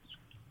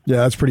 Yeah,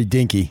 that's pretty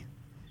dinky.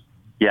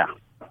 Yeah,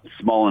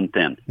 small and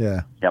thin.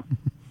 Yeah. Yep.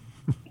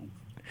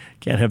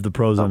 Can't have the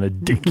pros on a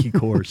dinky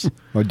course.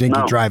 Or dinky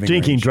driving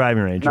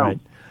range. Right?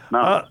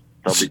 No.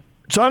 So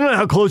I don't know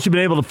how close you've been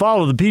able to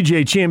follow the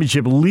PGA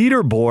Championship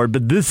leaderboard,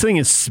 but this thing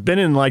is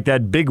spinning like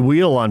that big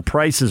wheel on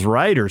Price is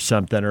Right or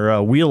something, or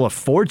a Wheel of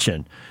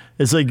Fortune.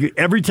 It's like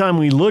every time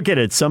we look at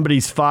it,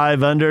 somebody's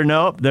 5 under.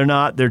 Nope, they're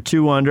not. They're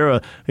 2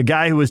 under. A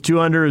guy who was 2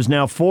 under is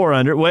now 4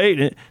 under.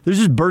 Wait, there's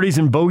just birdies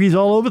and bogeys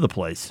all over the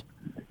place.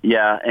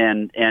 Yeah,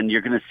 and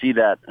you're going to see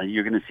that.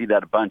 You're going to see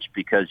that a bunch,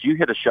 because you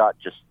hit a shot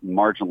just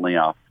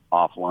marginally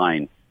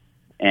offline,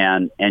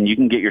 and you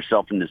can get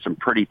yourself into some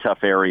pretty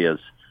tough areas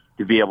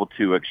to be able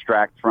to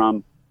extract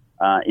from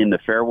in the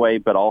fairway,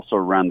 but also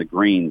around the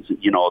greens.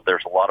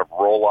 There's a lot of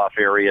roll-off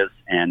areas,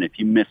 and if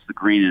you miss the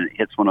green and it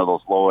hits one of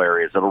those low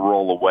areas, it'll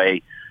roll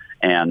away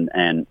and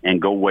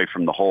go away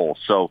from the hole.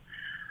 So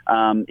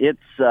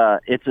it's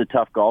a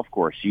tough golf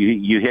course.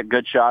 You hit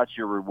good shots,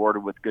 you're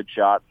rewarded with good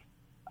shots.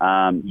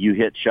 You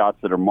hit shots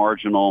that are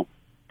marginal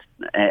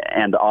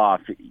and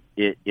off,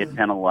 it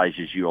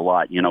penalizes you a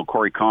lot.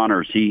 Corey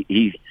Connors,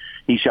 he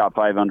shot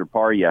 5 under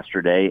par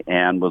yesterday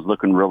and was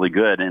looking really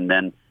good, and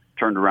then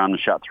turned around and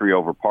shot 3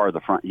 over par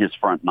his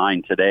front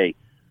 9 today.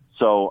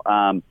 So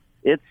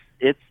it's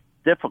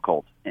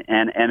difficult,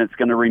 and it's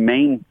going to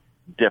remain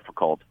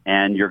difficult.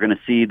 And you're going to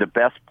see the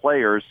best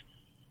players,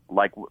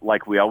 like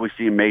we always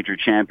see in major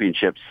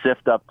championships,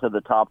 sift up to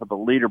the top of the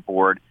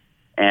leaderboard.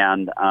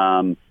 And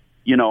I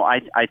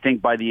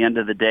think by the end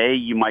of the day,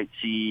 you might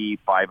see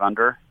 5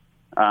 under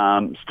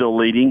still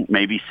leading,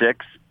 maybe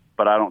 6,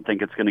 but I don't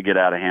think it's going to get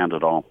out of hand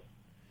at all.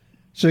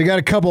 So you got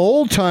a couple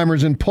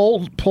old-timers in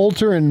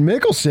Poulter and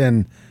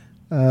Mickelson.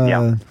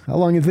 Yeah. How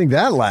long do you think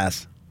that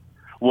lasts?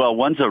 Well,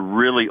 one's a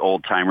really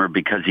old-timer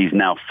because he's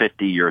now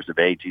 50 years of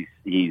age.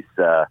 He's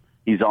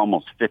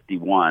almost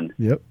 51.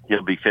 Yep.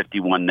 He'll be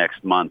 51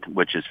 next month,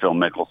 which is Phil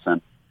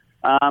Mickelson.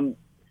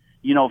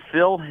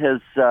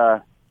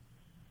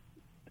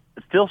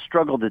 Phil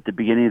struggled at the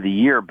beginning of the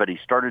year, but he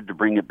started to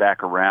bring it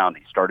back around.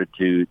 He started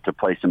to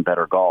play some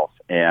better golf,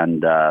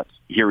 and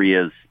here he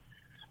is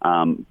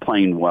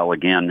playing well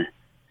again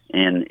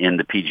in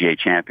the PGA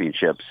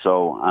Championship.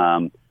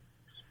 So,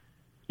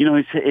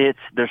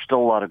 there's still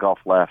a lot of golf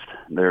left.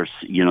 There's,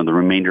 the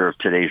remainder of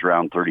today's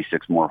round,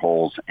 36 more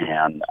holes,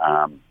 and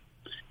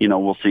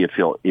we'll see if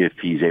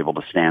he's able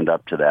to stand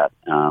up to that.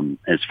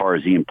 As far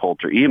as Ian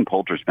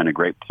Poulter's been a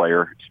great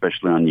player,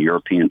 especially on the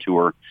European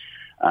Tour.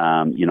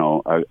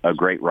 A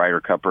great Ryder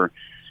Cupper,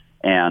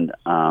 and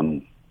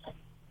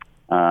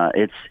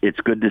it's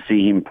good to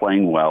see him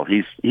playing well.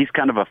 He's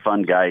kind of a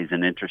fun guy. He's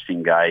an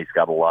interesting guy. He's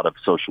got a lot of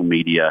social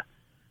media,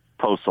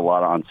 posts a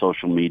lot on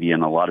social media,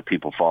 and a lot of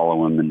people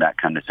follow him and that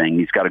kind of thing.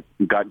 He's got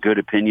good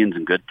opinions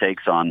and good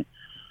takes on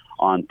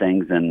on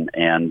things, and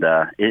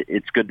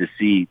it's good to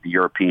see the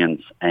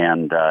Europeans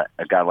and a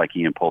guy like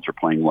Ian Poulter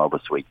playing well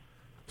this week.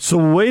 So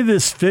the way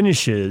this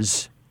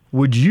finishes,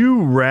 would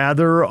you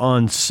rather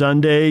on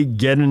Sunday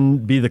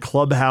be the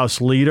clubhouse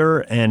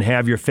leader and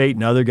have your fate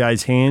in other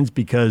guys' hands?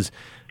 Because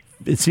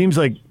it seems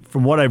like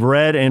from what I've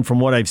read and from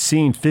what I've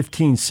seen,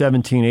 15,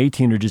 17,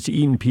 18 are just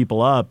eating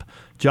people up.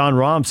 John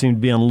Rahm seemed to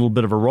be on a little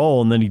bit of a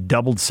roll, and then he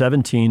doubled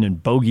 17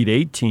 and bogeyed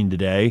 18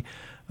 today.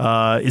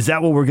 Is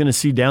that what we're going to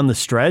see down the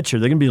stretch? Are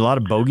there going to be a lot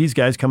of bogeys,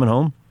 guys coming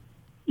home?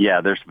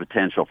 Yeah, there's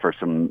potential for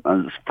some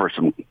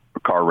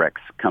car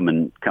wrecks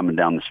coming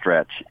down the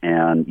stretch.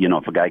 And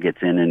if a guy gets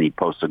in and he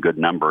posts a good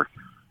number,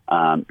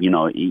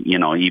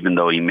 even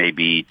though he may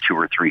be 2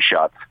 or 3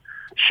 shots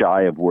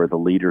shy of where the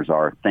leaders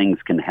are, things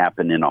can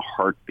happen in a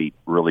heartbeat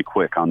really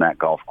quick on that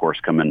golf course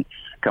coming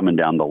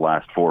down the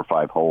last 4 or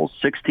 5 holes.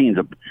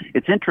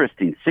 It's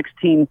interesting.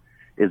 16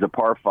 is a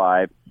par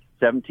 5.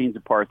 17's a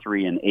par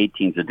 3, and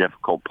 18's a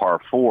difficult par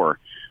 4.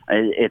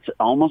 It's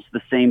almost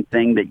the same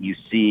thing that you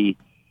see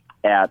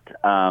at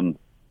the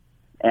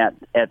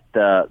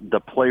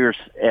players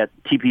at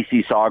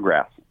TPC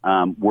Sawgrass,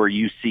 where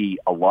you see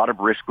a lot of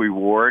risk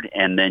reward,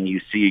 and then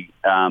you see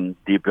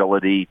the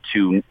ability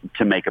to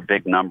make a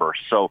big number.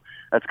 So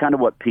that's kind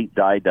of what Pete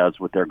Dye does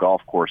with his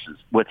golf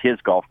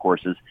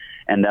courses,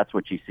 and that's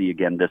what you see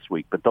again this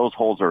week. But those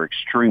holes are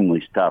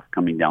extremely tough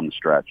coming down the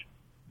stretch.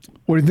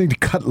 What do you think the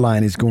cut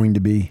line is going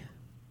to be?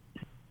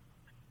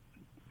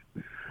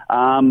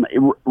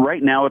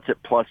 Right now it's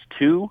at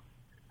 +2.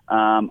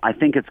 I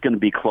think it's going to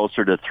be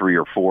closer to 3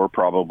 or 4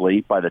 probably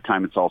by the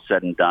time it's all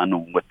said and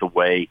done, with the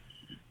way,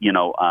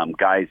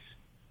 guys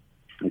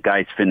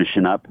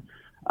finishing up,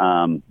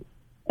 and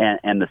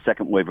the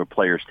second wave of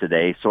players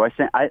today. So I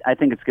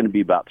think it's going to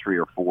be about 3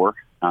 or 4.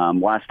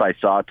 Last I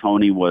saw,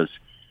 Tony was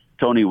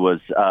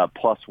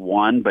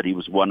 +1, but he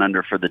was 1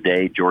 under for the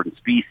day. Jordan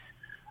Spieth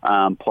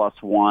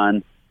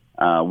 +1.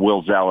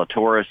 Will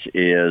Zalatoris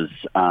is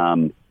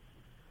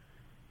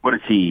what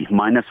is he,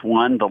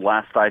 -1 the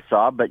last I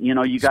saw? But, you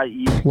got...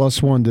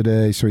 +1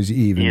 today, so he's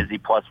even. Is he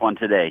 +1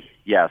 today?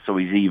 Yeah, so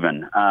he's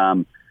even.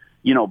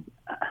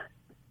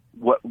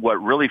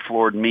 What really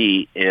floored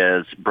me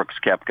is Brooks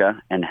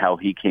Koepka and how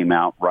he came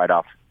out right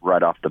off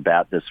the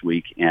bat this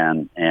week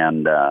and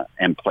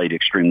played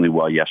extremely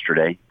well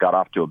yesterday. Got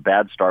off to a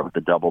bad start with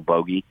the double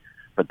bogey,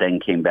 but then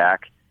came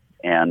back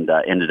and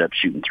ended up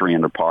shooting 3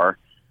 under par.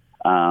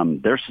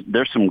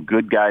 There's some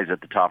good guys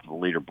at the top of the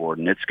leaderboard,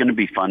 and it's going to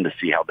be fun to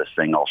see how this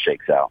thing all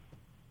shakes out.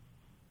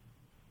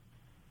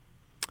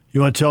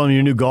 You want to tell him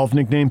your new golf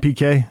nickname,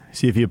 PK?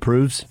 See if he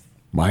approves.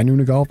 My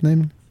new golf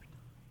name?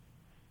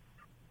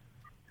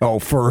 Oh,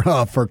 for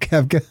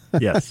Koepka?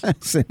 Yes.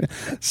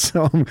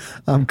 So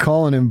I'm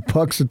calling him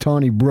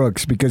Puxatawny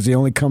Brooks because he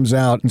only comes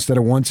out, instead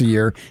of once a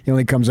year, he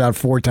only comes out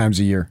 4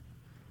 times a year.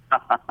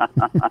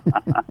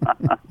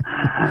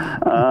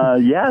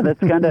 Yeah, that's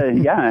kind of,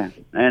 yeah.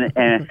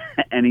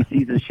 And he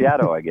sees his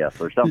shadow, I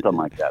guess, or something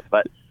like that.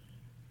 But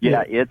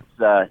yeah, it's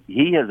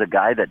he is a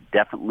guy that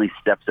definitely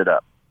steps it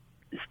up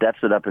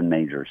in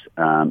majors.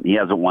 He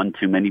hasn't won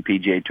too many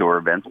PGA Tour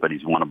events, but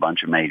he's won a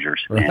bunch of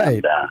majors.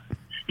 Right. And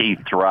he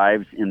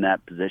thrives in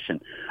that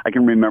position. I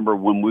can remember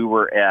when we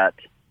were I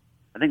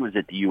think it was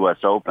at the U.S.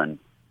 Open,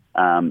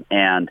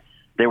 and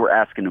they were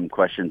asking him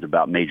questions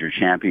about major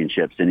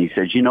championships, and he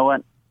says, you know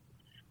what?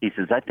 He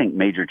says, I think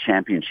major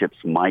championships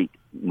might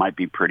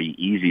be pretty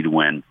easy to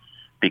win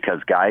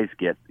because guys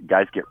get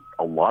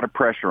a lot of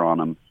pressure on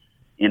them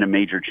in a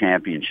major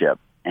championship.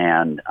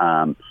 And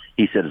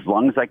he said, as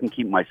long as I can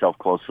keep myself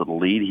close to the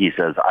lead, he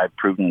says, I've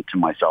proven to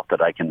myself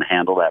that I can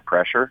handle that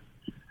pressure,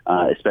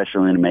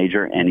 especially in a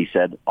major. And he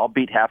said, I'll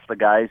beat half the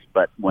guys,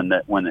 but when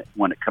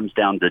it comes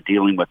down to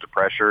dealing with the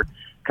pressure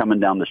coming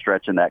down the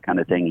stretch and that kind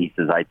of thing, he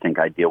says, I think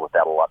I deal with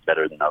that a lot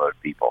better than other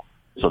people.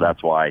 So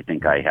that's why I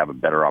think I have a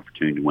better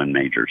opportunity to win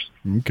majors.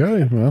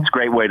 Okay, well. It's a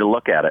great way to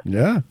look at it.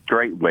 Yeah.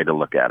 Great way to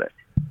look at it.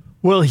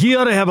 Well, he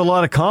ought to have a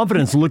lot of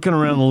confidence looking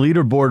around the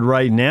leaderboard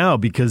right now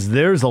because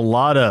there's a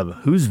lot of,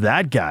 who's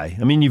that guy?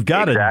 I mean, you've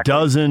got a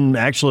dozen,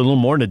 actually a little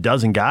more than a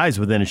dozen guys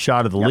within a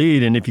shot of the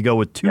lead. And if you go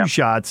with 2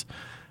 shots,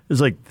 there's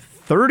like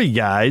 30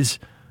 guys.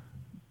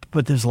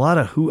 But there's a lot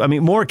of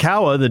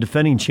Morikawa, the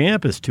defending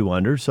champ, is 2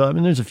 under. So, I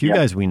mean, there's a few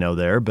guys we know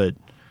there, but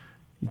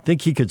you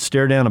think he could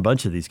stare down a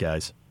bunch of these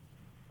guys.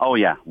 Oh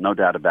yeah, no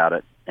doubt about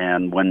it.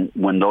 And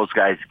when those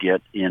guys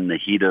get in the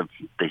heat of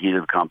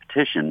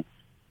competition,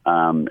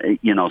 some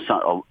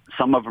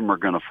of them are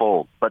going to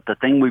fold. But the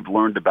thing we've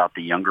learned about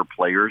the younger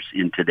players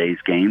in today's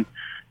game,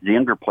 the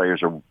younger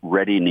players are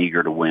ready and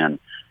eager to win.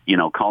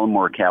 Colin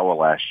Morikawa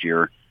last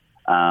year,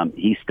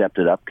 he stepped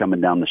it up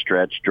coming down the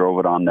stretch, drove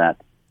it on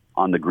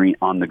the green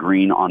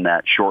on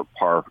that short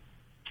par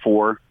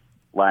 4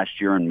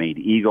 last year and made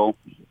eagle.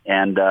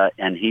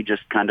 And he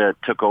just kind of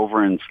took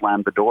over and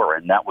slammed the door.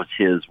 And that was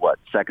his,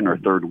 second or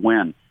third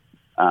win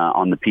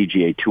on the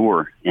PGA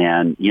Tour.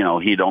 And,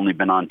 he'd only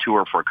been on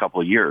tour for a couple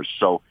of years.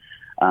 So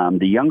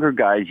the younger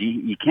guys,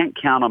 you can't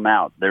count them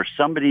out. There's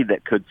somebody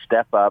that could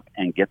step up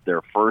and get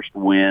their first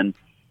win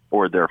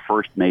or their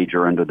first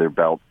major under their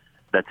belt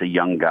that's a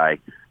young guy.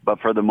 But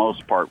for the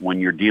most part, when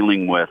you're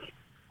dealing with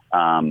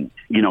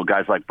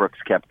guys like Brooks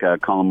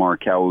Koepka, Colin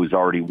Morikawa, who's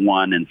already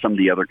won, and some of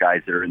the other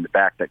guys that are in the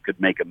back that could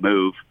make a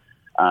move,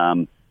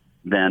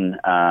 then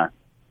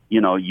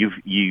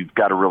you've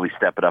got to really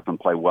step it up and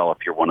play well if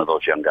you're one of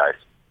those young guys.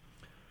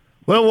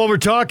 Well, while we're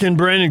talking,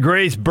 Brandon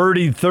Grace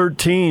birdied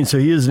 13, so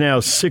he is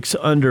now 6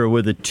 under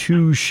with a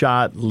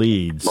 2-shot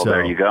lead. Well,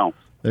 there you go.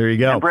 There you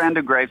go. And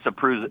Brandon Grace,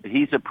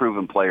 he's a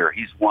proven player.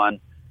 He's won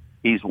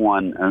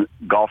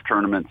golf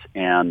tournaments,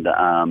 and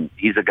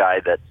he's a guy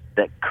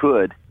that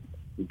could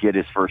get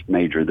his first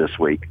major this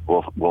week.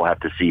 We'll have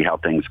to see how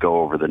things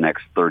go over the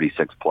next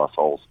 36-plus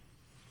holes.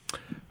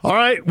 All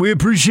right, we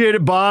appreciate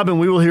it, Bob, and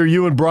we will hear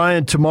you and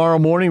Brian tomorrow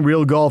morning,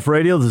 Real Golf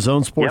Radio, the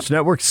Zone Sports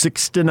Network,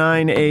 6 to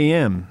 9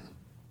 a.m.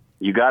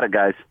 You got it,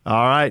 guys.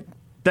 All right.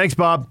 Thanks,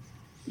 Bob.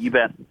 You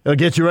bet. It'll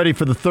get you ready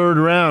for the third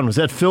round. Was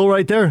that Phil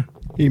right there?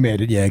 He made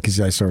it, yeah, because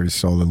I sort of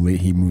saw the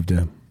lead. He moved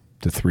to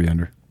 3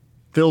 under.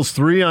 Phil's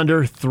 3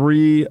 under,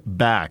 3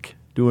 back.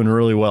 Doing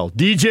really well.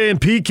 DJ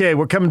and PK,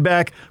 we're coming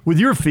back with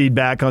your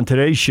feedback on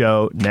today's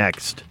show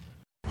next.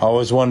 I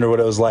always wonder what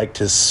it was like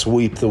to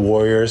sweep the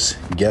Warriors.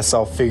 Guess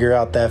I'll figure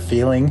out that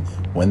feeling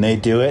when they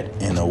do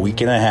it in a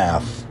week and a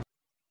half.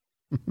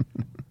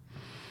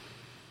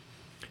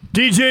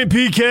 DJ and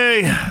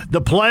PK,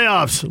 the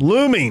playoffs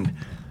looming.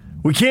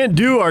 We can't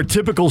do our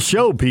typical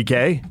show,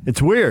 PK.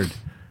 It's weird.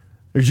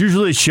 There's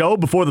usually a show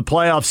before the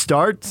playoffs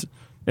starts.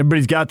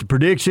 Everybody's got the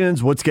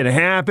predictions, what's going to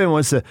happen.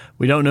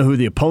 We don't know who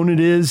the opponent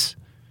is.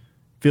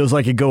 Feels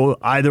like it go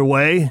either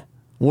way.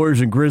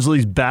 Warriors and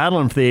Grizzlies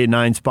battling for the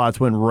 8-9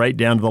 spots, went right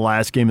down to the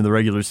last game of the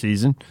regular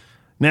season.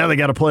 Now they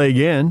got to play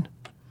again.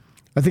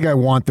 I think I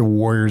want the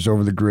Warriors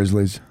over the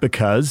Grizzlies.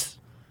 Because?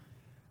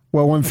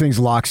 Well, one of the things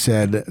Locke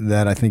said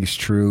that I think is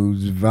true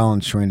is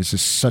Valanciunas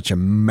is such a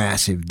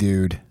massive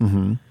dude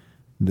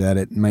that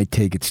it might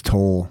take its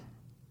toll.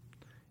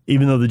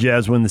 Even though the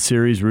Jazz win the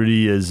series,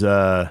 Rudy is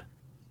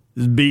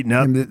beaten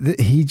up.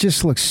 He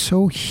just looks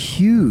so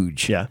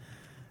huge. Yeah.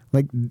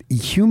 Like,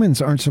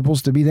 humans aren't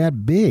supposed to be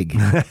that big.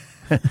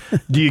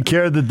 Do you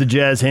care that the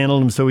Jazz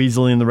handled him so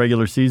easily in the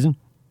regular season?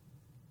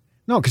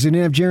 No, because they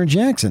didn't have Jaren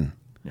Jackson.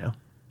 Yeah.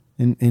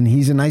 And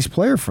he's a nice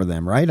player for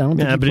them, right? I don't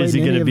think he but played is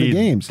he any of the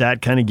games.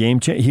 That kind of game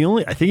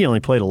changer? I think he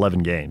only played 11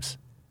 games.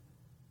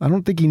 I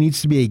don't think he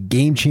needs to be a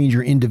game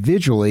changer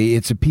individually.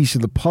 It's a piece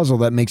of the puzzle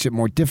that makes it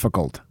more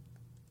difficult.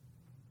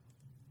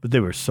 But they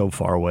were so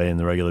far away in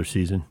the regular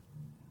season.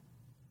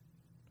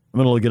 I'm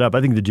going to look it up.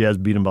 I think the Jazz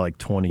beat them by like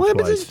 20 Well,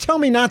 twice. but just tell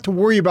me not to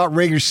worry about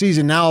regular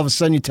season. Now all of a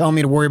sudden you tell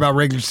me to worry about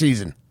regular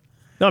season.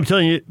 No, I'm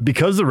telling you,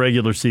 because of the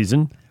regular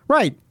season.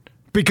 Right.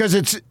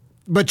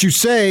 But you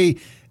say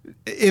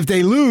if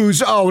they lose,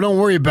 don't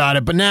worry about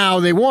it. But now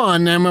they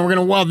won, and we're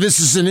going to, this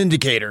is an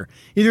indicator.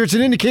 Either it's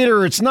an indicator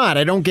or it's not.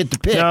 I don't get to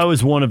pick. No, it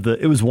was one of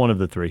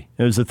the three.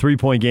 It was a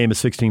 3-point game, a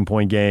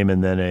 16-point game,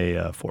 and then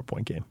a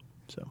 4-point game.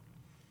 So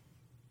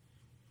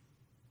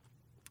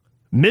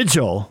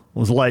Mitchell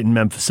was lighting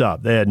Memphis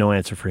up. They had no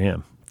answer for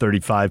him.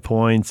 35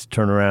 points,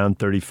 turnaround,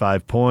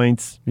 35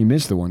 points. He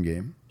missed the one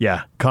game.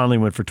 Yeah, Conley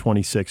went for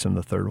 26 in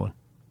the third one.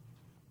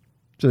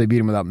 So they beat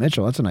him without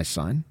Mitchell. That's a nice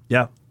sign.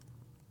 Yeah.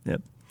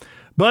 Yep.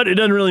 But it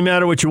doesn't really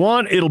matter what you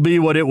want. It'll be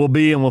what it will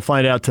be, and we'll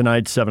find out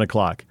tonight, 7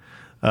 o'clock.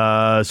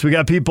 So we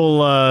got people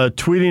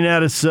tweeting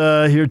at us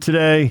here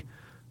today.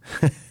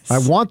 I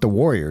want the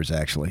Warriors,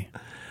 actually.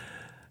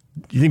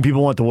 Do you think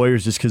people want the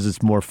Warriors just because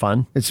it's more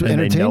fun? It's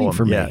entertaining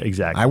for me. Yeah,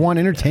 exactly. I want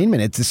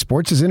entertainment. It's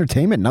sports is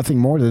entertainment. Nothing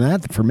more than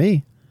that for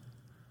me.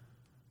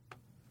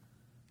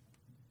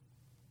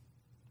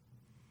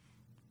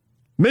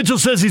 Mitchell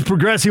says he's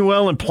progressing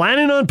well and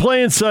planning on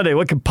playing Sunday.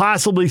 What could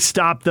possibly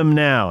stop them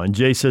now? And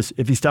Jay says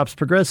if he stops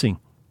progressing.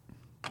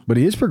 But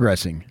he is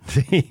progressing.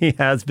 He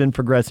has been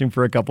progressing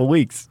for a couple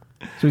weeks.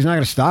 So he's not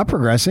going to stop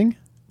progressing?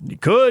 He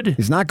could.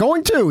 He's not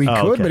going to. He could,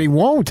 okay. But he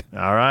won't.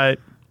 All right.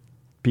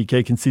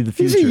 PK can see the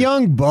future. He's a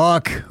young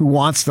buck who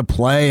wants to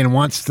play and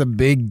wants the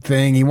big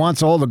thing. He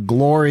wants all the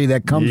glory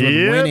that comes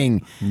with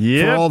winning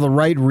for all the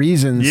right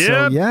reasons.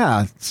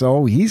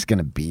 So he's going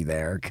to be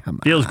there. Come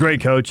on. Feels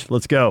great, Coach.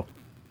 Let's go.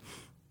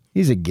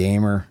 He's a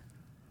gamer.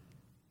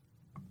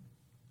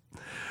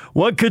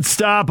 What could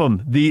stop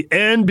him? The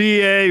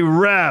NBA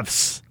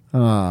refs.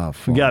 Oh,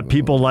 we got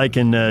people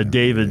liking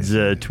David's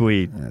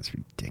tweet. That's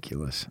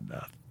ridiculous.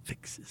 The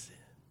fixes it.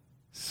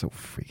 So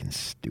freaking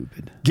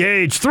stupid.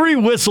 Gage, 3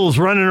 whistles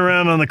running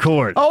around on the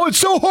court. Oh, it's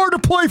so hard to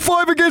play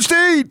 5 against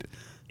 8.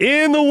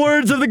 In the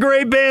words of the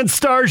great band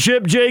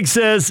Starship, Jake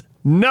says,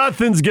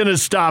 nothing's going to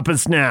stop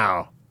us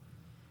now.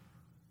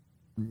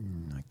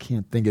 I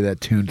can't think of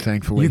that tune,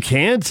 thankfully. You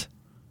can't?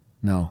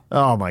 No.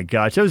 Oh, my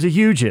gosh. That was a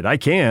huge hit. I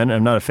can.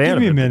 I'm not a fan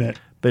of it. Give me a minute.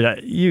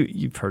 But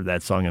you've heard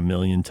that song a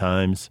million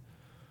times.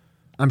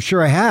 I'm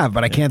sure I have,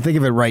 but I can't think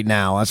of it right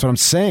now. That's what I'm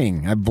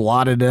saying. I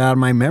blotted it out of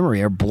my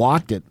memory. I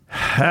blocked it.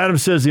 Adam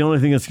says the only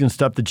thing that's going to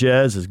stop the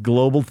Jazz is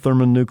global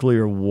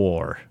thermonuclear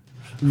war.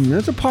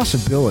 That's a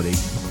possibility.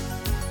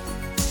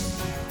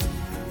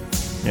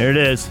 There it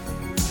is.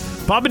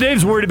 Papa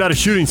Dave's worried about a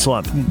shooting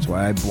slump. That's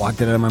why I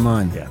blocked it out of my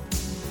mind. Yeah.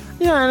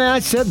 Yeah, and I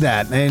said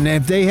that. And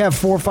if they have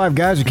 4 or 5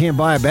 guys who can't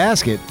buy a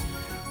basket,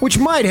 which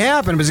might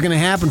happen, but it's going to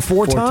happen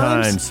four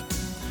times.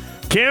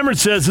 Cameron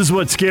says this is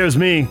what scares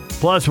me.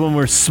 Plus, when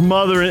we're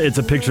smothering, it's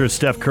a picture of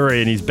Steph Curry,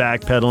 and he's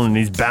backpedaling and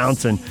he's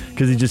bouncing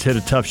because he just hit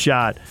a tough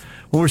shot.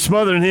 When we're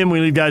smothering him, we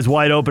leave guys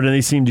wide open, and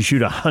they seem to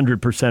shoot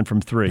 100%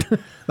 from three.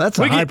 That's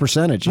a high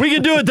percentage. We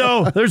can do it,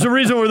 though. There's a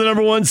reason we're the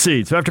number 1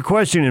 seed. So after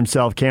questioning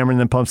himself, Cameron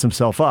then pumps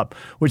himself up,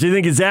 which I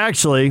think is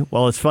actually,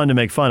 well, it's fun to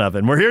make fun of.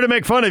 And we're here to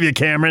make fun of you,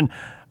 Cameron.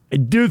 I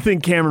do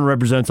think Cameron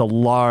represents a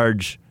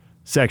large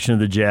section of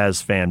the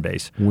Jazz fan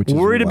base.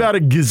 Worried about a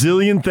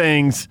gazillion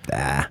things,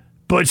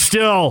 but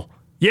still,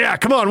 yeah,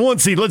 come on, 1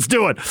 seed, let's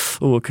do it.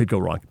 Oh, it could go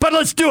wrong. But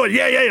let's do it.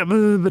 Yeah,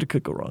 but it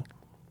could go wrong.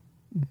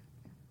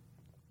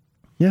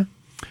 Yeah.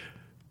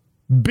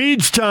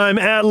 Beach time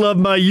at Love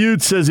My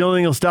Youth says the only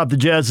thing that'll stop the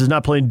Jazz is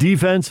not playing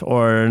defense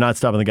or not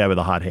stopping the guy with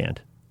a hot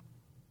hand.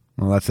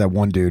 Well, that's that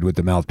one dude with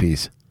the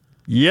mouthpiece.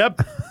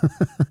 Yep.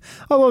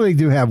 Although they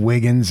do have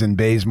Wiggins and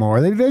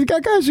Bazemore. They've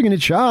got guys who can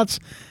hit shots.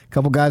 A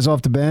couple guys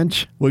off the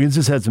bench. Wiggins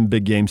has had some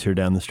big games here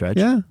down the stretch.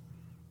 Yeah.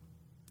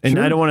 And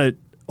sure. I don't want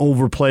to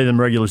overplay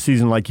them regular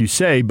season like you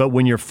say, but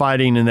when you're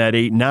fighting in that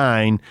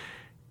 8-9,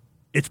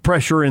 it's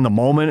pressure in the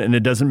moment, and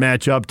it doesn't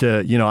match up to,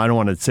 I don't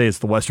want to say it's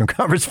the Western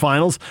Conference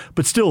Finals,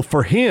 but still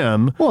for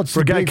him, it's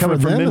for a guy coming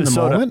from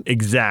Minnesota,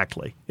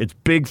 exactly. It's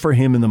big for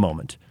him in the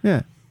moment.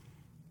 Yeah.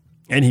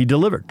 And he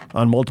delivered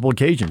on multiple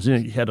occasions.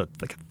 He had a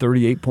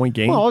 38-point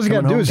game. Well, all he's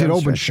got to do is hit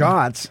open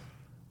shots.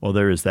 Well,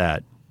 there is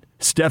that.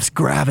 Steph's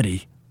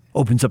gravity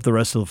opens up the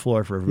rest of the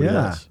floor for everybody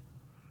else.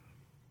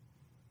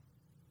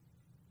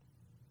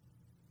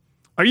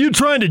 Are you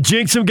trying to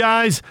jinx him,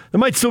 guys? There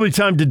might still be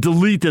time to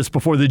delete this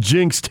before the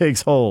jinx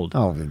takes hold.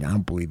 Oh, I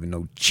don't believe in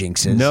no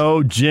jinxes.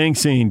 No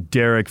jinxing,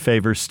 Derek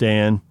Favors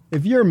Stan.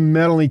 If you're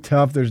mentally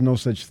tough, there's no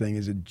such thing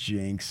as a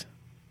jinx.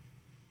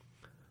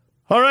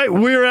 All right,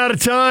 we're out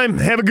of time.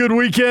 Have a good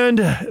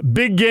weekend.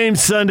 Big game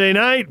Sunday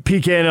night.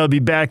 PK and I will be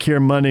back here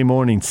Monday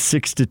morning,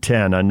 6 to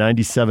 10 on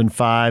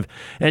 97.5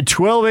 and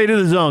 12.8 of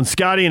the Zone.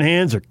 Scotty and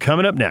Hands are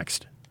coming up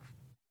next.